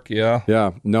Park.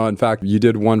 Yeah. No, in fact, you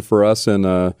did one for us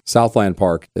in Southland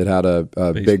Park. It had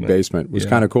a big basement. It was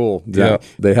kind of cool. Yeah.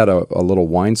 They had a little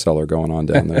wine cellar going on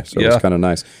down there, so it was kind of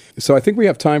nice. So I think we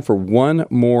have time for one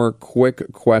more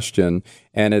quick question,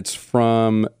 and it's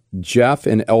from Jeff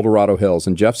in El Dorado Hills.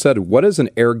 And Jeff said, what is an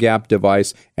air gap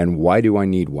device and why do I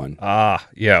need one?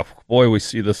 Yeah. Boy, we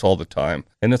see this all the time.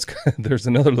 And there's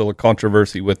another little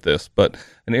controversy with this, but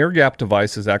an air gap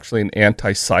device is actually an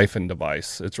anti-siphon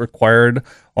device. It's required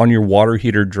on your water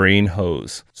heater drain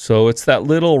hose. So it's that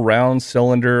little round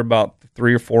cylinder about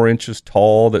 3 or 4 inches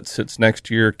tall that sits next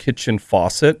to your kitchen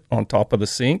faucet on top of the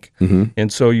sink. Mm-hmm.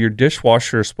 And so your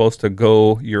dishwasher is supposed to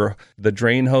go, the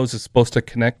drain hose is supposed to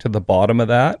connect to the bottom of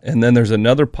that. And then there's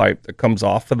another pipe that comes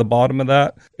off of the bottom of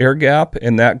that air gap,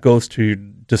 and that goes to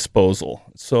disposal.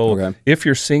 So if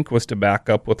your sink was to back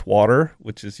up with water,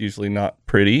 which is usually not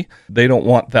pretty, they don't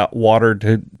want that water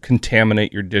to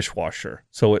contaminate your dishwasher.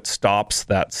 So it stops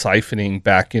that siphoning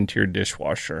back into your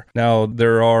dishwasher. Now,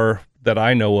 there are, that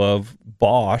I know of,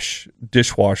 Bosch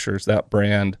dishwashers, that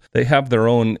brand, they have their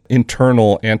own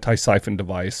internal anti-siphon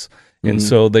device. And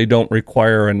so they don't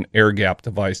require an air gap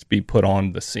device to be put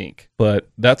on the sink. But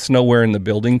that's nowhere in the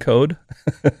building code.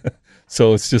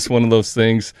 So it's just one of those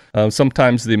things.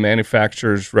 Sometimes the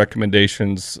manufacturer's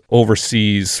recommendations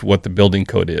oversees what the building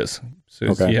code is. So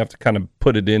you have to kind of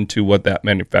put it into what that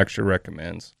manufacturer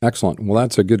recommends. Excellent. Well,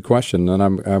 that's a good question, and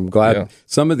I'm glad.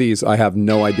 Some of these I have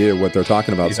no idea what they're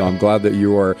talking about, so I'm glad that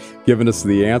you are giving us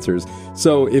the answers.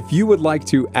 So if you would like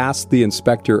to ask the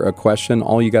inspector a question,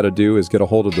 all you got to do is get a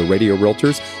hold of the Radio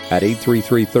Realtors at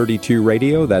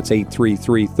 833-32-RADIO. That's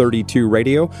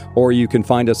 833-32-RADIO. Or you can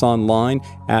find us online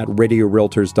at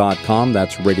radiorealtors.com.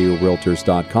 That's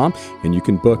radiorealtors.com. And you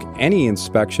can book any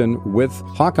inspection with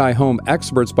Hawkeye Home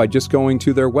Experts by just going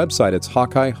to their website. It's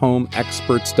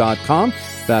HawkeyeHomeExperts.com.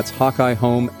 That's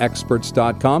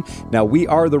HawkeyeHomeExperts.com. Now, we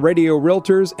are the Radio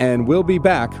Realtors, and we'll be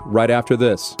back right after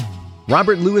this.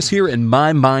 Robert Lewis here, and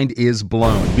my mind is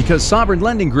blown because Sovereign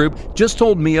Lending Group just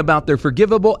told me about their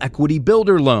Forgivable Equity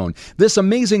Builder Loan. This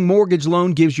amazing mortgage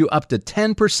loan gives you up to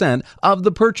 10% of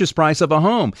the purchase price of a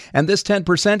home, and this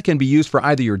 10% can be used for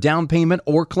either your down payment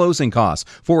or closing costs.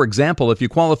 For example, if you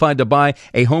qualified to buy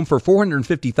a home for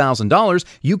 $450,000,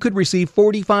 you could receive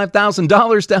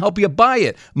 $45,000 to help you buy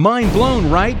it. Mind blown,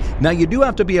 right? Now, you do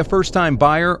have to be a first-time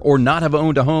buyer or not have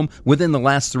owned a home within the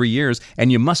last 3 years, and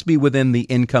you must be within the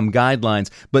income guidelines.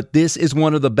 But this is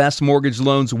one of the best mortgage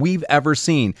loans we've ever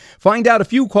seen. Find out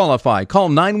if you qualify. Call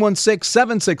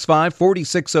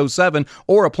 916-765-4607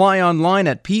 or apply online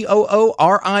at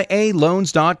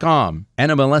POORIAloans.com.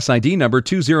 NMLS ID number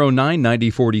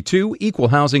 2099042, Equal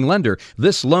Housing Lender.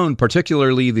 This loan,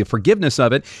 particularly the forgiveness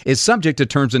of it, is subject to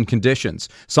terms and conditions.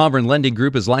 Sovereign Lending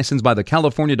Group is licensed by the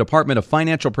California Department of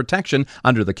Financial Protection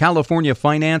under the California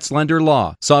Finance Lender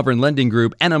Law. Sovereign Lending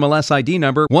Group, NMLS ID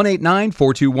number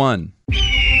 189421.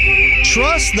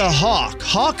 Trust the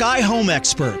Hawkeye Home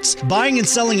Experts. Buying and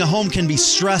selling a home can be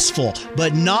stressful,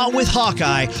 but not with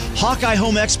Hawkeye. Hawkeye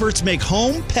Home Experts make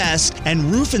home, pest,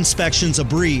 and roof inspections a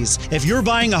breeze. If you're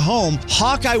buying a home,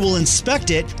 Hawkeye will inspect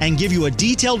it and give you a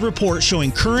detailed report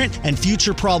showing current and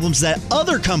future problems that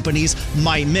other companies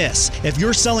might miss. If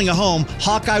you're selling a home,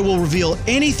 Hawkeye will reveal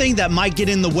anything that might get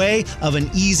in the way of an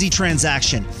easy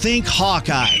transaction. Think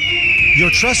Hawkeye,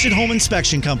 your trusted home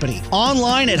inspection company.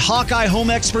 Online at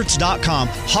HawkeyeHomeExperts.com.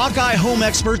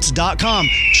 HawkeyeHomeExperts.com.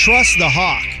 Trust the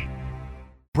Hawk.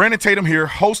 Brandon Tatum here,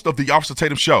 host of the Officer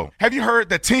Tatum Show. Have you heard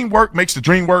that teamwork makes the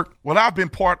dream work? Well, I've been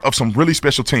part of some really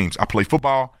special teams. I play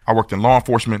football, I worked in law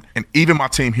enforcement, and even my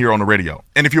team here on the radio.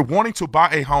 And if you're wanting to buy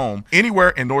a home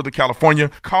anywhere in Northern California,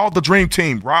 call the Dream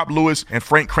Team, Rob Lewis and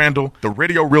Frank Crandall, the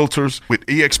Radio Realtors with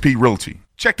eXp Realty.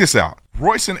 Check this out.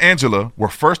 Royce and Angela were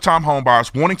first-time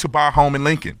homebuyers wanting to buy a home in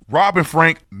Lincoln. Rob and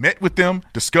Frank met with them,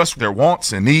 discussed their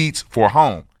wants and needs for a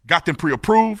home, got them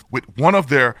pre-approved with one of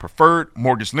their preferred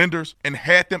mortgage lenders, and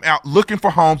had them out looking for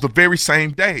homes the very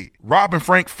same day. Rob and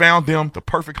Frank found them the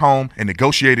perfect home and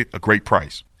negotiated a great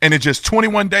price. And in just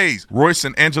 21 days, Royce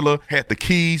and Angela had the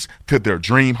keys to their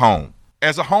dream home.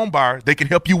 As a home buyer, they can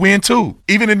help you win too,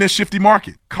 even in this shifty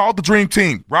market. Call the Dream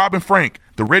Team, Rob and Frank,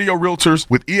 the Radio Realtors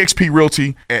with eXp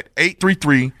Realty at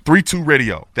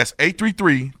 833-32-RADIO. That's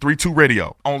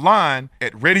 833-32-RADIO. Online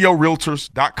at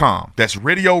radiorealtors.com. That's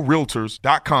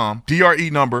radiorealtors.com. DRE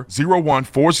number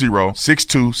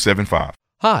 01406275.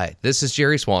 Hi, this is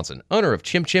Jerry Swanson, owner of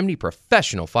Chim Chimney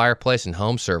Professional Fireplace and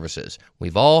Home Services.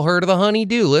 We've all heard of the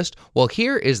honey-do list. Well,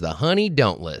 here is the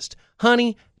honey-don't list.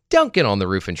 Honey, don't get on the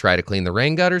roof and try to clean the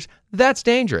rain gutters. That's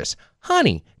dangerous.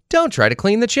 Honey, don't try to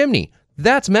clean the chimney.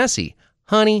 That's messy.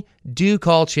 Honey, do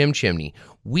call Chim Chimney.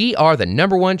 We are the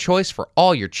 #1 choice for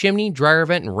all your chimney, dryer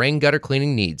vent, and rain gutter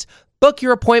cleaning needs. Book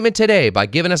your appointment today by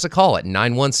giving us a call at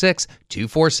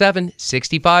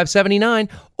 916-247-6579,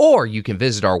 or you can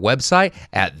visit our website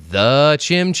at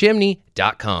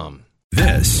thechimchimney.com.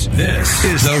 This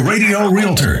is the Radio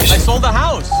Realtors. I sold the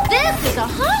house. This is a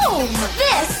home.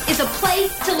 This is a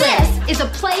place to live. This is a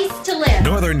place to live.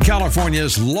 Northern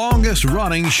California's longest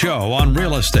running show on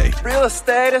real estate. Real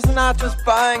estate is not just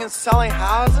buying and selling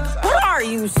houses. What are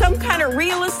you, some kind of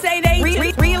real estate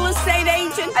agent? Real estate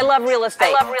agent? I love real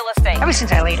estate. Ever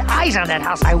since I laid eyes on that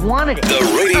house, I wanted it.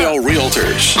 The Radio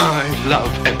Realtors. I love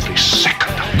every second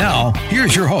of it. Now,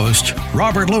 here's your host,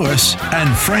 Robert Lewis and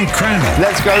Frank Crandall.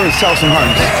 Let's go and sell some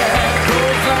homes.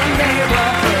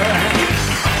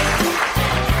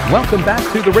 Welcome back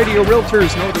to the Radio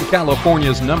Realtors, Northern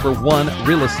California's #1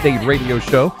 real estate radio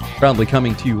show. Proudly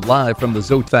coming to you live from the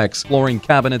Zotex Flooring,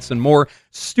 Cabinets, and More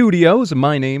studios.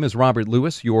 My name is Robert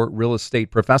Lewis, your real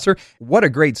estate professor. What a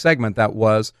great segment that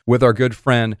was with our good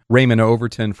friend Raymond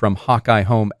Overton from Hawkeye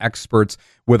Home Experts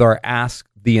with our Ask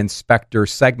the Inspector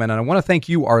segment. And I want to thank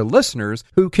you, our listeners,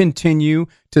 who continue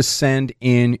to send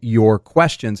in your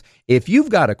questions. If you've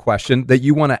got a question that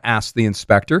you want to ask the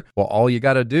inspector, well, all you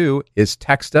got to do is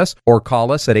text us or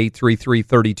call us at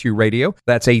 833-32-RADIO.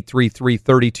 That's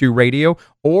 833-32-RADIO.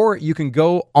 Or you can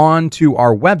go on to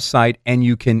our website and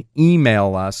you can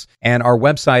email us. And our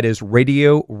website is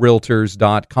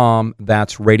radiorealtors.com.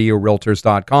 That's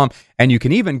radiorealtors.com. And you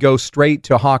can even go straight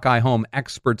to Hawkeye Home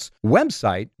Experts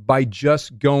website by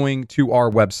just going to our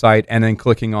website and then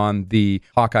clicking on the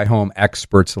Hawkeye Home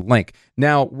Experts link.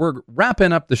 Now, we're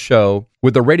wrapping up the show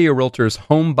with the Radio Realtors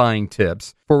home buying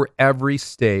tips for every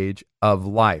stage of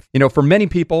life. You know, for many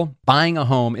people, buying a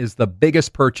home is the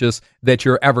biggest purchase that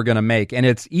you're ever going to make. And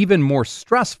it's even more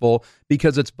stressful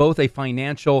because it's both a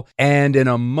financial and an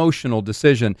emotional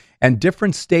decision. And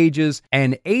different stages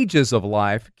and ages of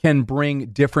life can bring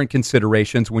different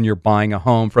considerations when you're buying a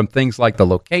home, from things like the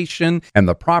location and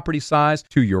the property size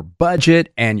to your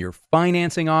budget and your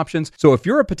financing options. So if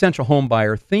you're a potential home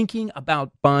buyer thinking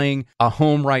about buying a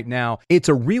home right now, it's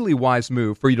a really wise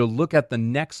move for you to look at the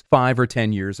next 5 or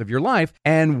 10 years of your life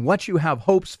and what you have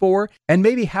hopes for, and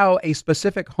maybe how a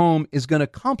specific home is going to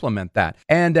complement that.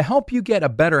 And to help you get a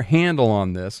better handle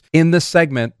on this, in this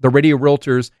segment, the Radio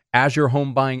Realtors, as your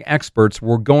home buying experts,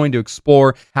 we're going to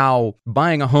explore how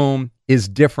buying a home is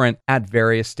different at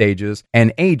various stages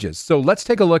and ages. So let's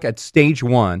take a look at stage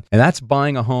 1, and that's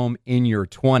buying a home in your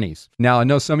 20s. Now, I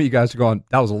know some of you guys are going,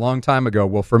 that was a long time ago.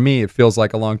 Well, for me, it feels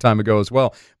like a long time ago as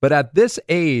well. But at this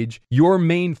age, your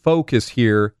main focus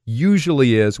here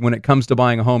usually is, when it comes to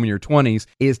buying a home in your 20s,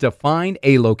 is to find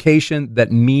a location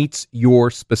that meets your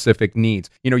specific needs.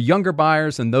 You know, younger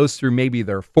buyers and those through maybe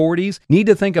their 40s need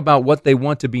to think about what they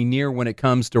want to be near when it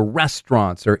comes to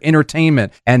restaurants or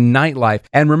entertainment and nightlife.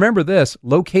 And remember this,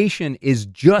 location is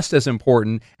just as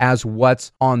important as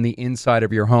what's on the inside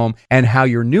of your home and how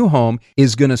your new home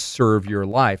is going to serve your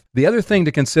life. The other thing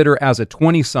to consider as a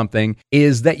 20-something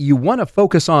is that you want to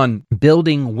focus on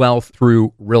building wealth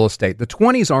through real estate. The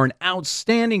 20s are an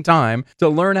outstanding time to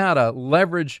learn how to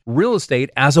leverage real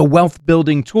estate as a wealth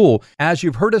building tool. As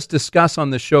you've heard us discuss on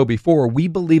the show before, we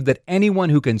believe that anyone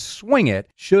who can swing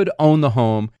it should own the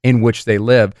home in which they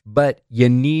live, but you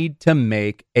need to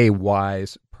make a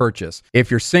wise purchase.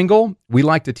 If you're single, we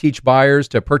like to teach buyers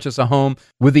to purchase a home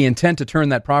with the intent to turn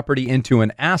that property into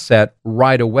an asset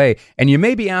right away. And you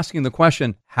may be asking the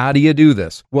question, how do you do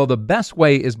this? Well, the best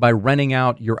way is by renting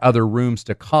out your other rooms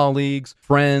to colleagues,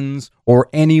 friends, or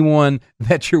anyone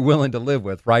that you're willing to live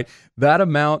with, right? That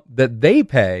amount that they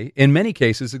pay, in many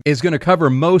cases, is going to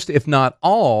cover most, if not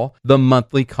all, the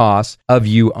monthly costs of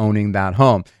you owning that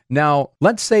home. Now,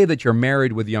 let's say that you're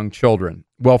married with young children.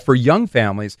 Well, for young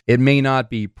families, it may not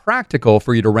be practical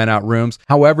for you to rent out rooms.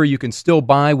 However, you can still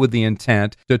buy with the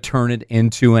intent to turn it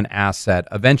into an asset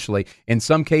eventually. In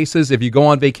some cases, if you go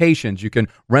on vacations, you can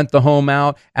rent the home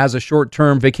out as a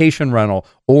short-term vacation rental,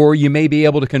 or you may be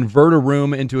able to convert a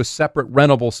room into a separate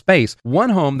rentable space.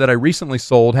 One home that I recently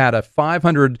sold had a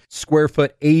 500 square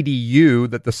foot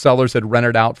ADU that the sellers had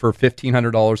rented out for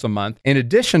 $1,500 a month. In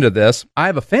addition to this, I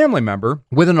have a family member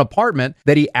with an apartment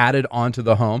that he added onto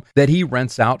the home that he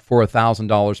rents out for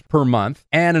 $1,000 per month.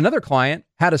 And another client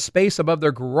had a space above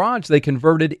their garage they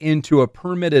converted into a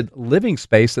permitted living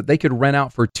space that they could rent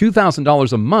out for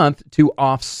 $2,000 a month to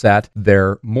offset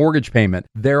their mortgage payment.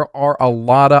 There are a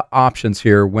lot of options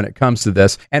here when it comes to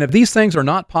this. And if these things are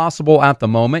not possible at the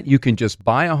moment, you can just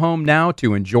buy a home now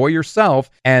to enjoy yourself.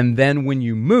 And then when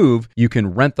you move, you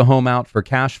can rent the home out for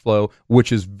cash flow,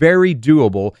 which is very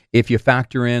doable if you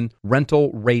factor in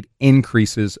rental rate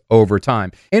increases over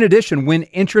time. In addition, when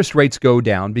interest rates go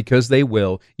down, because they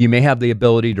will, you may have the ability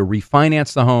possibility to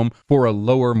refinance the home for a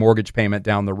lower mortgage payment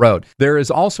down the road. There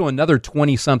is also another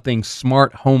 20-something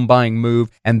smart home buying move,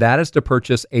 and that is to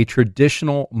purchase a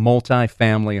traditional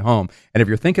multi-family home. And if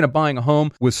you're thinking of buying a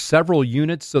home with several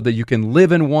units so that you can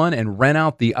live in one and rent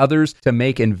out the others to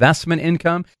make investment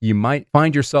income, you might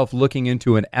find yourself looking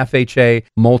into an FHA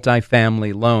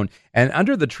multi-family loan. And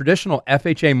under the traditional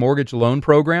FHA mortgage loan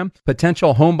program,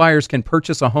 potential home buyers can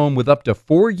purchase a home with up to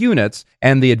 4 units.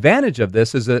 And the advantage of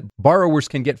this is that borrowers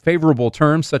can get favorable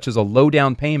terms such as a low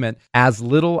down payment as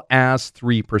little as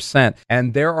 3%.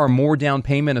 And there are more down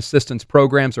payment assistance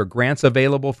programs or grants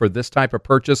available for this type of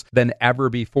purchase than ever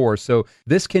before. So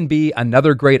this can be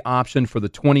another great option for the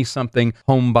 20-something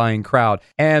home buying crowd.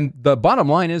 And the bottom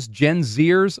line is Gen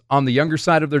Zers on the younger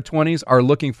side of their 20s are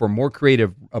looking for more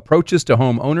creative approaches to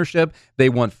home ownership. They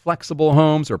want flexible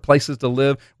homes or places to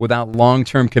live without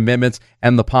long-term commitments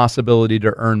and the possibility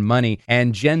to earn money.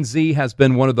 And Gen Z has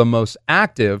been one of the most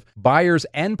active buyers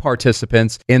and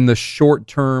participants in the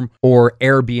short-term or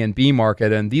Airbnb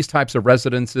market. And these types of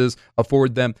residences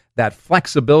afford them that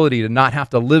flexibility to not have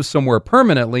to live somewhere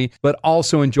permanently, but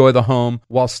also enjoy the home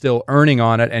while still earning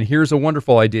on it. And here's a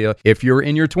wonderful idea. If you're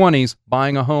in your 20s,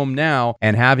 buying a home now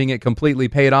and having it completely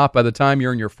paid off by the time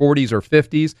you're in your 40s or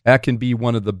 50s, that can be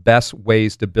one of the best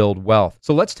ways to build wealth.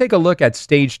 So let's take a look at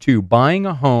stage 2, buying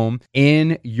a home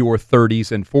in your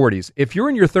 30s and 40s. If you're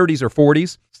in your 30s or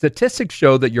 40s, statistics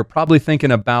show that you're probably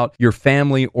thinking about your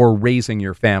family or raising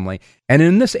your family. And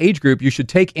in this age group, you should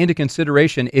take into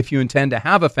consideration if you intend to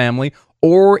have a family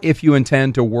or if you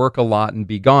intend to work a lot and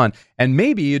be gone. And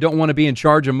maybe you don't want to be in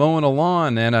charge of mowing a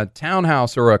lawn, and a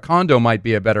townhouse or a condo might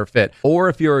be a better fit. Or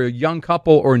if you're a young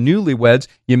couple or newlyweds,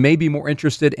 you may be more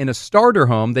interested in a starter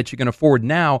home that you can afford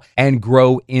now and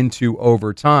grow into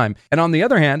over time. And on the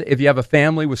other hand, if you have a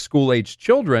family with school-aged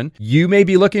children, you may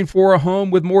be looking for a home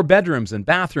with more bedrooms and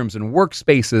bathrooms and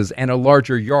workspaces and a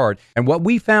larger yard. And what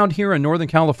we found here in Northern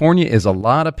California is a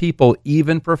lot of people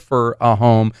even prefer a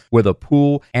home with a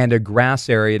pool and a grass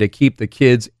area to keep the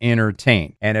kids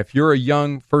entertained. And if you're a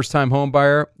young first-time home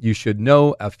buyer, you should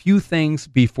know a few things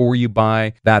before you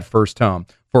buy that first home.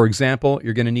 For example,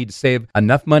 you're going to need to save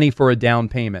enough money for a down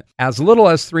payment, as little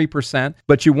as 3%,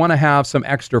 but you want to have some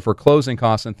extra for closing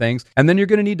costs and things. And then you're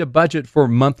going to need to budget for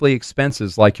monthly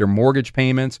expenses like your mortgage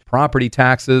payments, property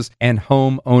taxes, and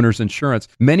home owner's insurance.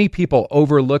 Many people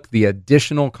overlook the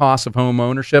additional costs of home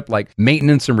ownership like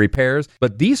maintenance and repairs,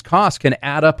 but these costs can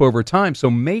add up over time. So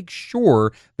make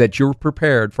sure that you're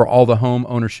prepared for all the home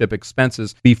ownership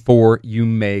expenses before you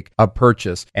make a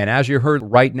purchase. And as you heard,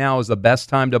 right now is the best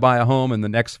time to buy a home in the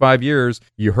next 5 years.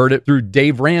 You heard it through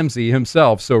Dave Ramsey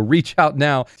himself. So reach out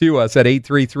now to us at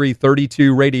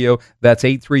 833-32-RADIO. That's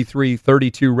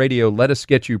 833-32-RADIO. Let us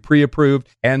get you pre-approved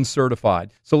and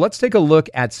certified. So let's take a look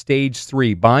at stage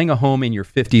 3, buying a home in your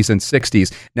 50s and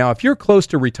 60s. Now, if you're close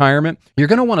to retirement, you're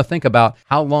going to want to think about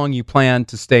how long you plan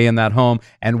to stay in that home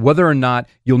and whether or not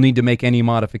you'll need to make any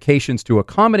modifications to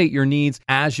accommodate your needs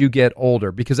as you get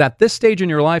older. Because at this stage in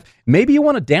your life, maybe you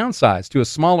want to downsize to a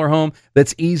smaller home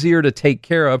that's easier to take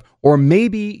care of, or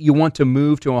maybe you want to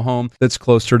move to a home that's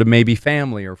closer to maybe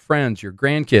family or friends, your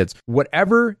grandkids.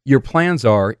 Whatever your plans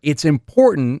are, it's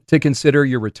important to consider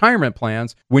your retirement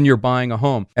plans when you're buying a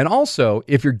home. And also,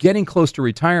 if you're getting close to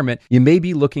retirement, you may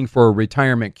be looking for a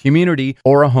retirement community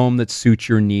or a home that suits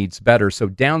your needs better. So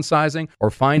downsizing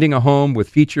or finding a home with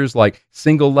features like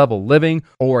single level living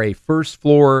or a first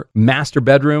floor master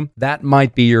bedroom, that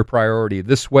might be your priority.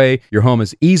 This way, your home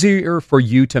is easier for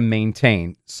you to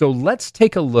maintain. So let's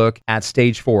take a look at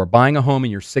stage 4, buying a home in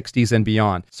your 60s and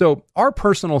beyond. So our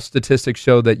personal statistics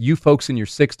show that you folks in your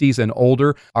 60s and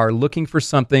older are looking for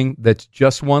something that's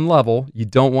just one level. You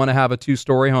don't want to have a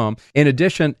 2-story home. In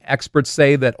addition, experts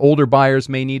say that older buyers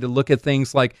may need to look at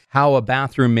things like how a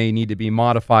bathroom may need to be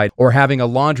modified or having a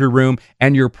laundry room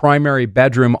and your primary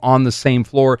bedroom on the same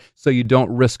floor so you don't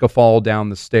risk a fall down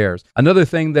the stairs. Another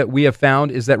thing that we have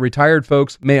found is that retired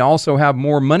folks may also have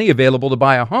more money available to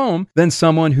buy a home than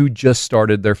someone who just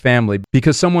started their family,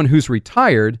 because someone who's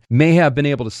retired may have been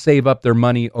able to save up their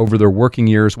money over their working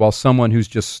years, while someone who's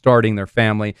just starting their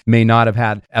family may not have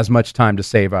had as much time to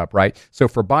save up, right? So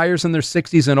for buyers in their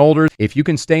 60s and older, if you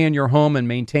can stay in your home and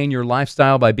maintain your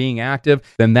lifestyle by being active,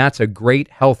 then that's a great,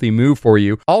 healthy move for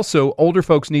you. Also, older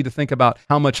folks need to think about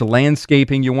how much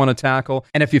landscaping you want to tackle,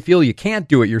 and if you feel you can't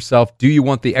do it yourself, do you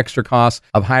want the extra cost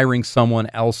of hiring someone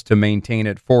else to maintain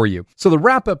it for you? So the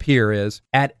wrap up here is,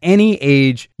 at any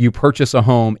age you purchase purchase a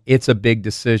home, it's a big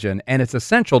decision, and it's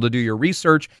essential to do your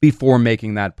research before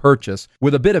making that purchase.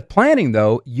 With a bit of planning,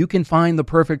 though, you can find the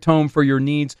perfect home for your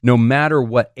needs no matter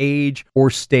what age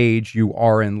or stage you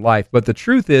are in life. But the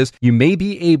truth is, you may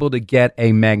be able to get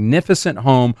a magnificent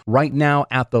home right now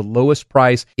at the lowest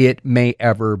price it may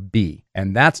ever be.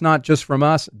 And that's not just from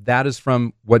us, that is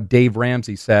from what Dave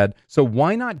Ramsey said. So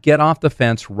why not get off the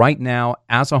fence right now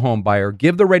as a home buyer?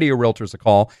 Give the Radio Realtors a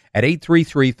call at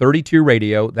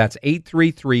 833-32-RADIO. That's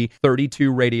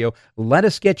 833-32-RADIO. Let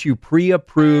us get you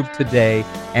pre-approved today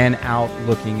and out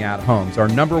looking at homes. Our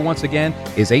number, once again,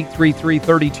 is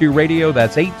 833-32-RADIO.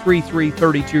 That's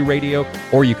 833-32-RADIO.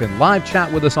 Or you can live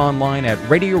chat with us online at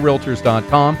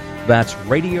radiorealtors.com. That's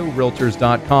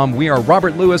radiorealtors.com. We are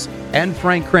Robert Lewis and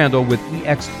Frank Crandall with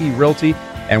eXp Realty.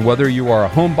 And whether you are a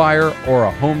home buyer or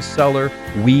a home seller,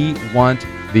 we want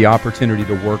the opportunity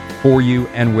to work for you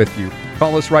and with you.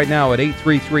 Call us right now at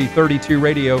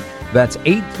 833-32-RADIO. That's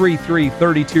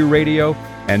 833-32-RADIO.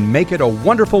 And make it a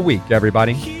wonderful week,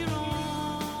 everybody.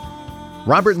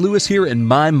 Robert Lewis here, and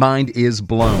my mind is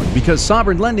blown because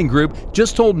Sovereign Lending Group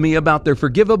just told me about their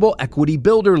forgivable equity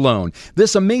builder loan.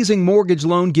 This amazing mortgage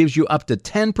loan gives you up to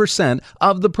 10%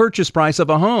 of the purchase price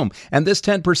of a home, and this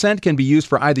 10% can be used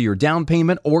for either your down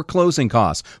payment or closing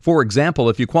costs. For example,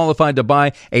 if you qualified to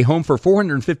buy a home for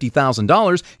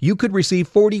 $450,000, you could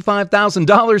receive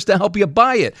 $45,000 to help you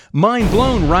buy it. Mind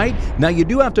blown, right? Now, you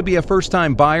do have to be a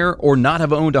first-time buyer or not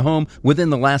have owned a home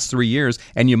within the last 3 years,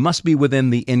 and you must be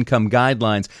within the income guidelines.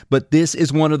 But this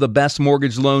is one of the best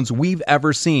mortgage loans we've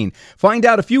ever seen. Find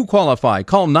out if you qualify.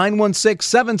 Call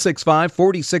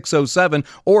 916-765-4607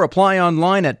 or apply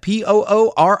online at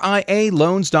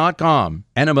POORIAloans.com.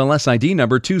 NMLS ID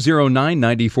number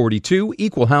 2099042,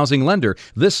 Equal Housing Lender.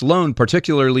 This loan,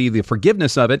 particularly the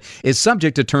forgiveness of it, is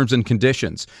subject to terms and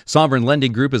conditions. Sovereign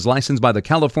Lending Group is licensed by the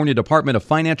California Department of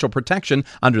Financial Protection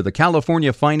under the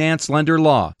California Finance Lender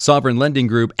Law. Sovereign Lending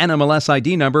Group, NMLS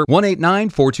ID number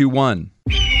 189421.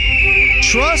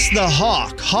 Trust the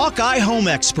Hawk, Hawkeye Home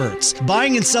Experts.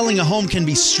 Buying and selling a home can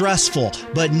be stressful,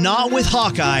 but not with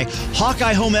Hawkeye.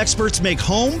 Hawkeye Home Experts make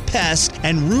home, pest,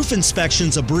 and roof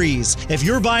inspections a breeze. If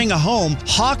you're buying a home,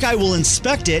 Hawkeye will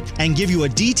inspect it and give you a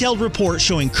detailed report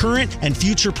showing current and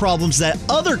future problems that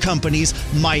other companies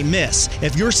might miss.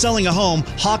 If you're selling a home,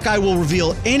 Hawkeye will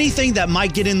reveal anything that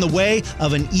might get in the way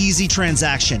of an easy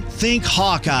transaction. Think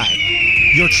Hawkeye,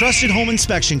 your trusted home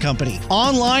inspection company.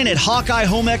 Online at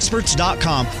HawkeyeHomeExperts.com.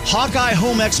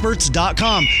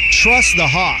 HawkeyeHomeExperts.com. Trust the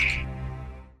Hawk.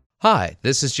 Hi,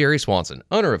 this is Jerry Swanson,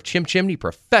 owner of Chim Chimney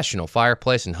Professional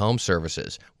Fireplace and Home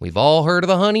Services. We've all heard of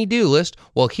the honey-do list.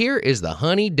 Well, here is the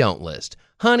honey-don't list.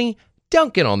 Honey,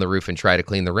 don't get on the roof and try to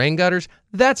clean the rain gutters.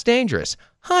 That's dangerous.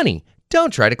 Honey,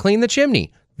 don't try to clean the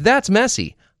chimney. That's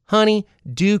messy. Honey,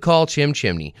 do call Chim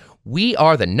Chimney. We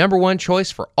are the #1 choice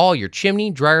for all your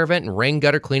chimney, dryer vent, and rain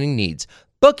gutter cleaning needs.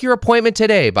 Book your appointment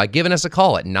today by giving us a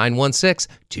call at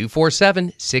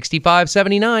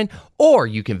 916-247-6579, or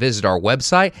you can visit our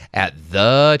website at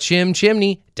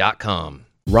thechimchimney.com.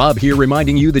 Rob here,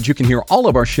 reminding you that you can hear all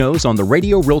of our shows on the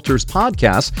Radio Realtors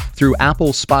podcast through Apple,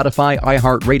 Spotify,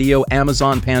 iHeartRadio,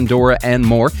 Amazon, Pandora, and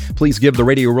more. Please give the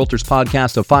Radio Realtors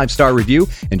podcast a 5-star review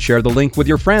and share the link with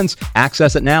your friends.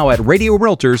 Access it now at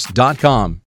radiorealtors.com.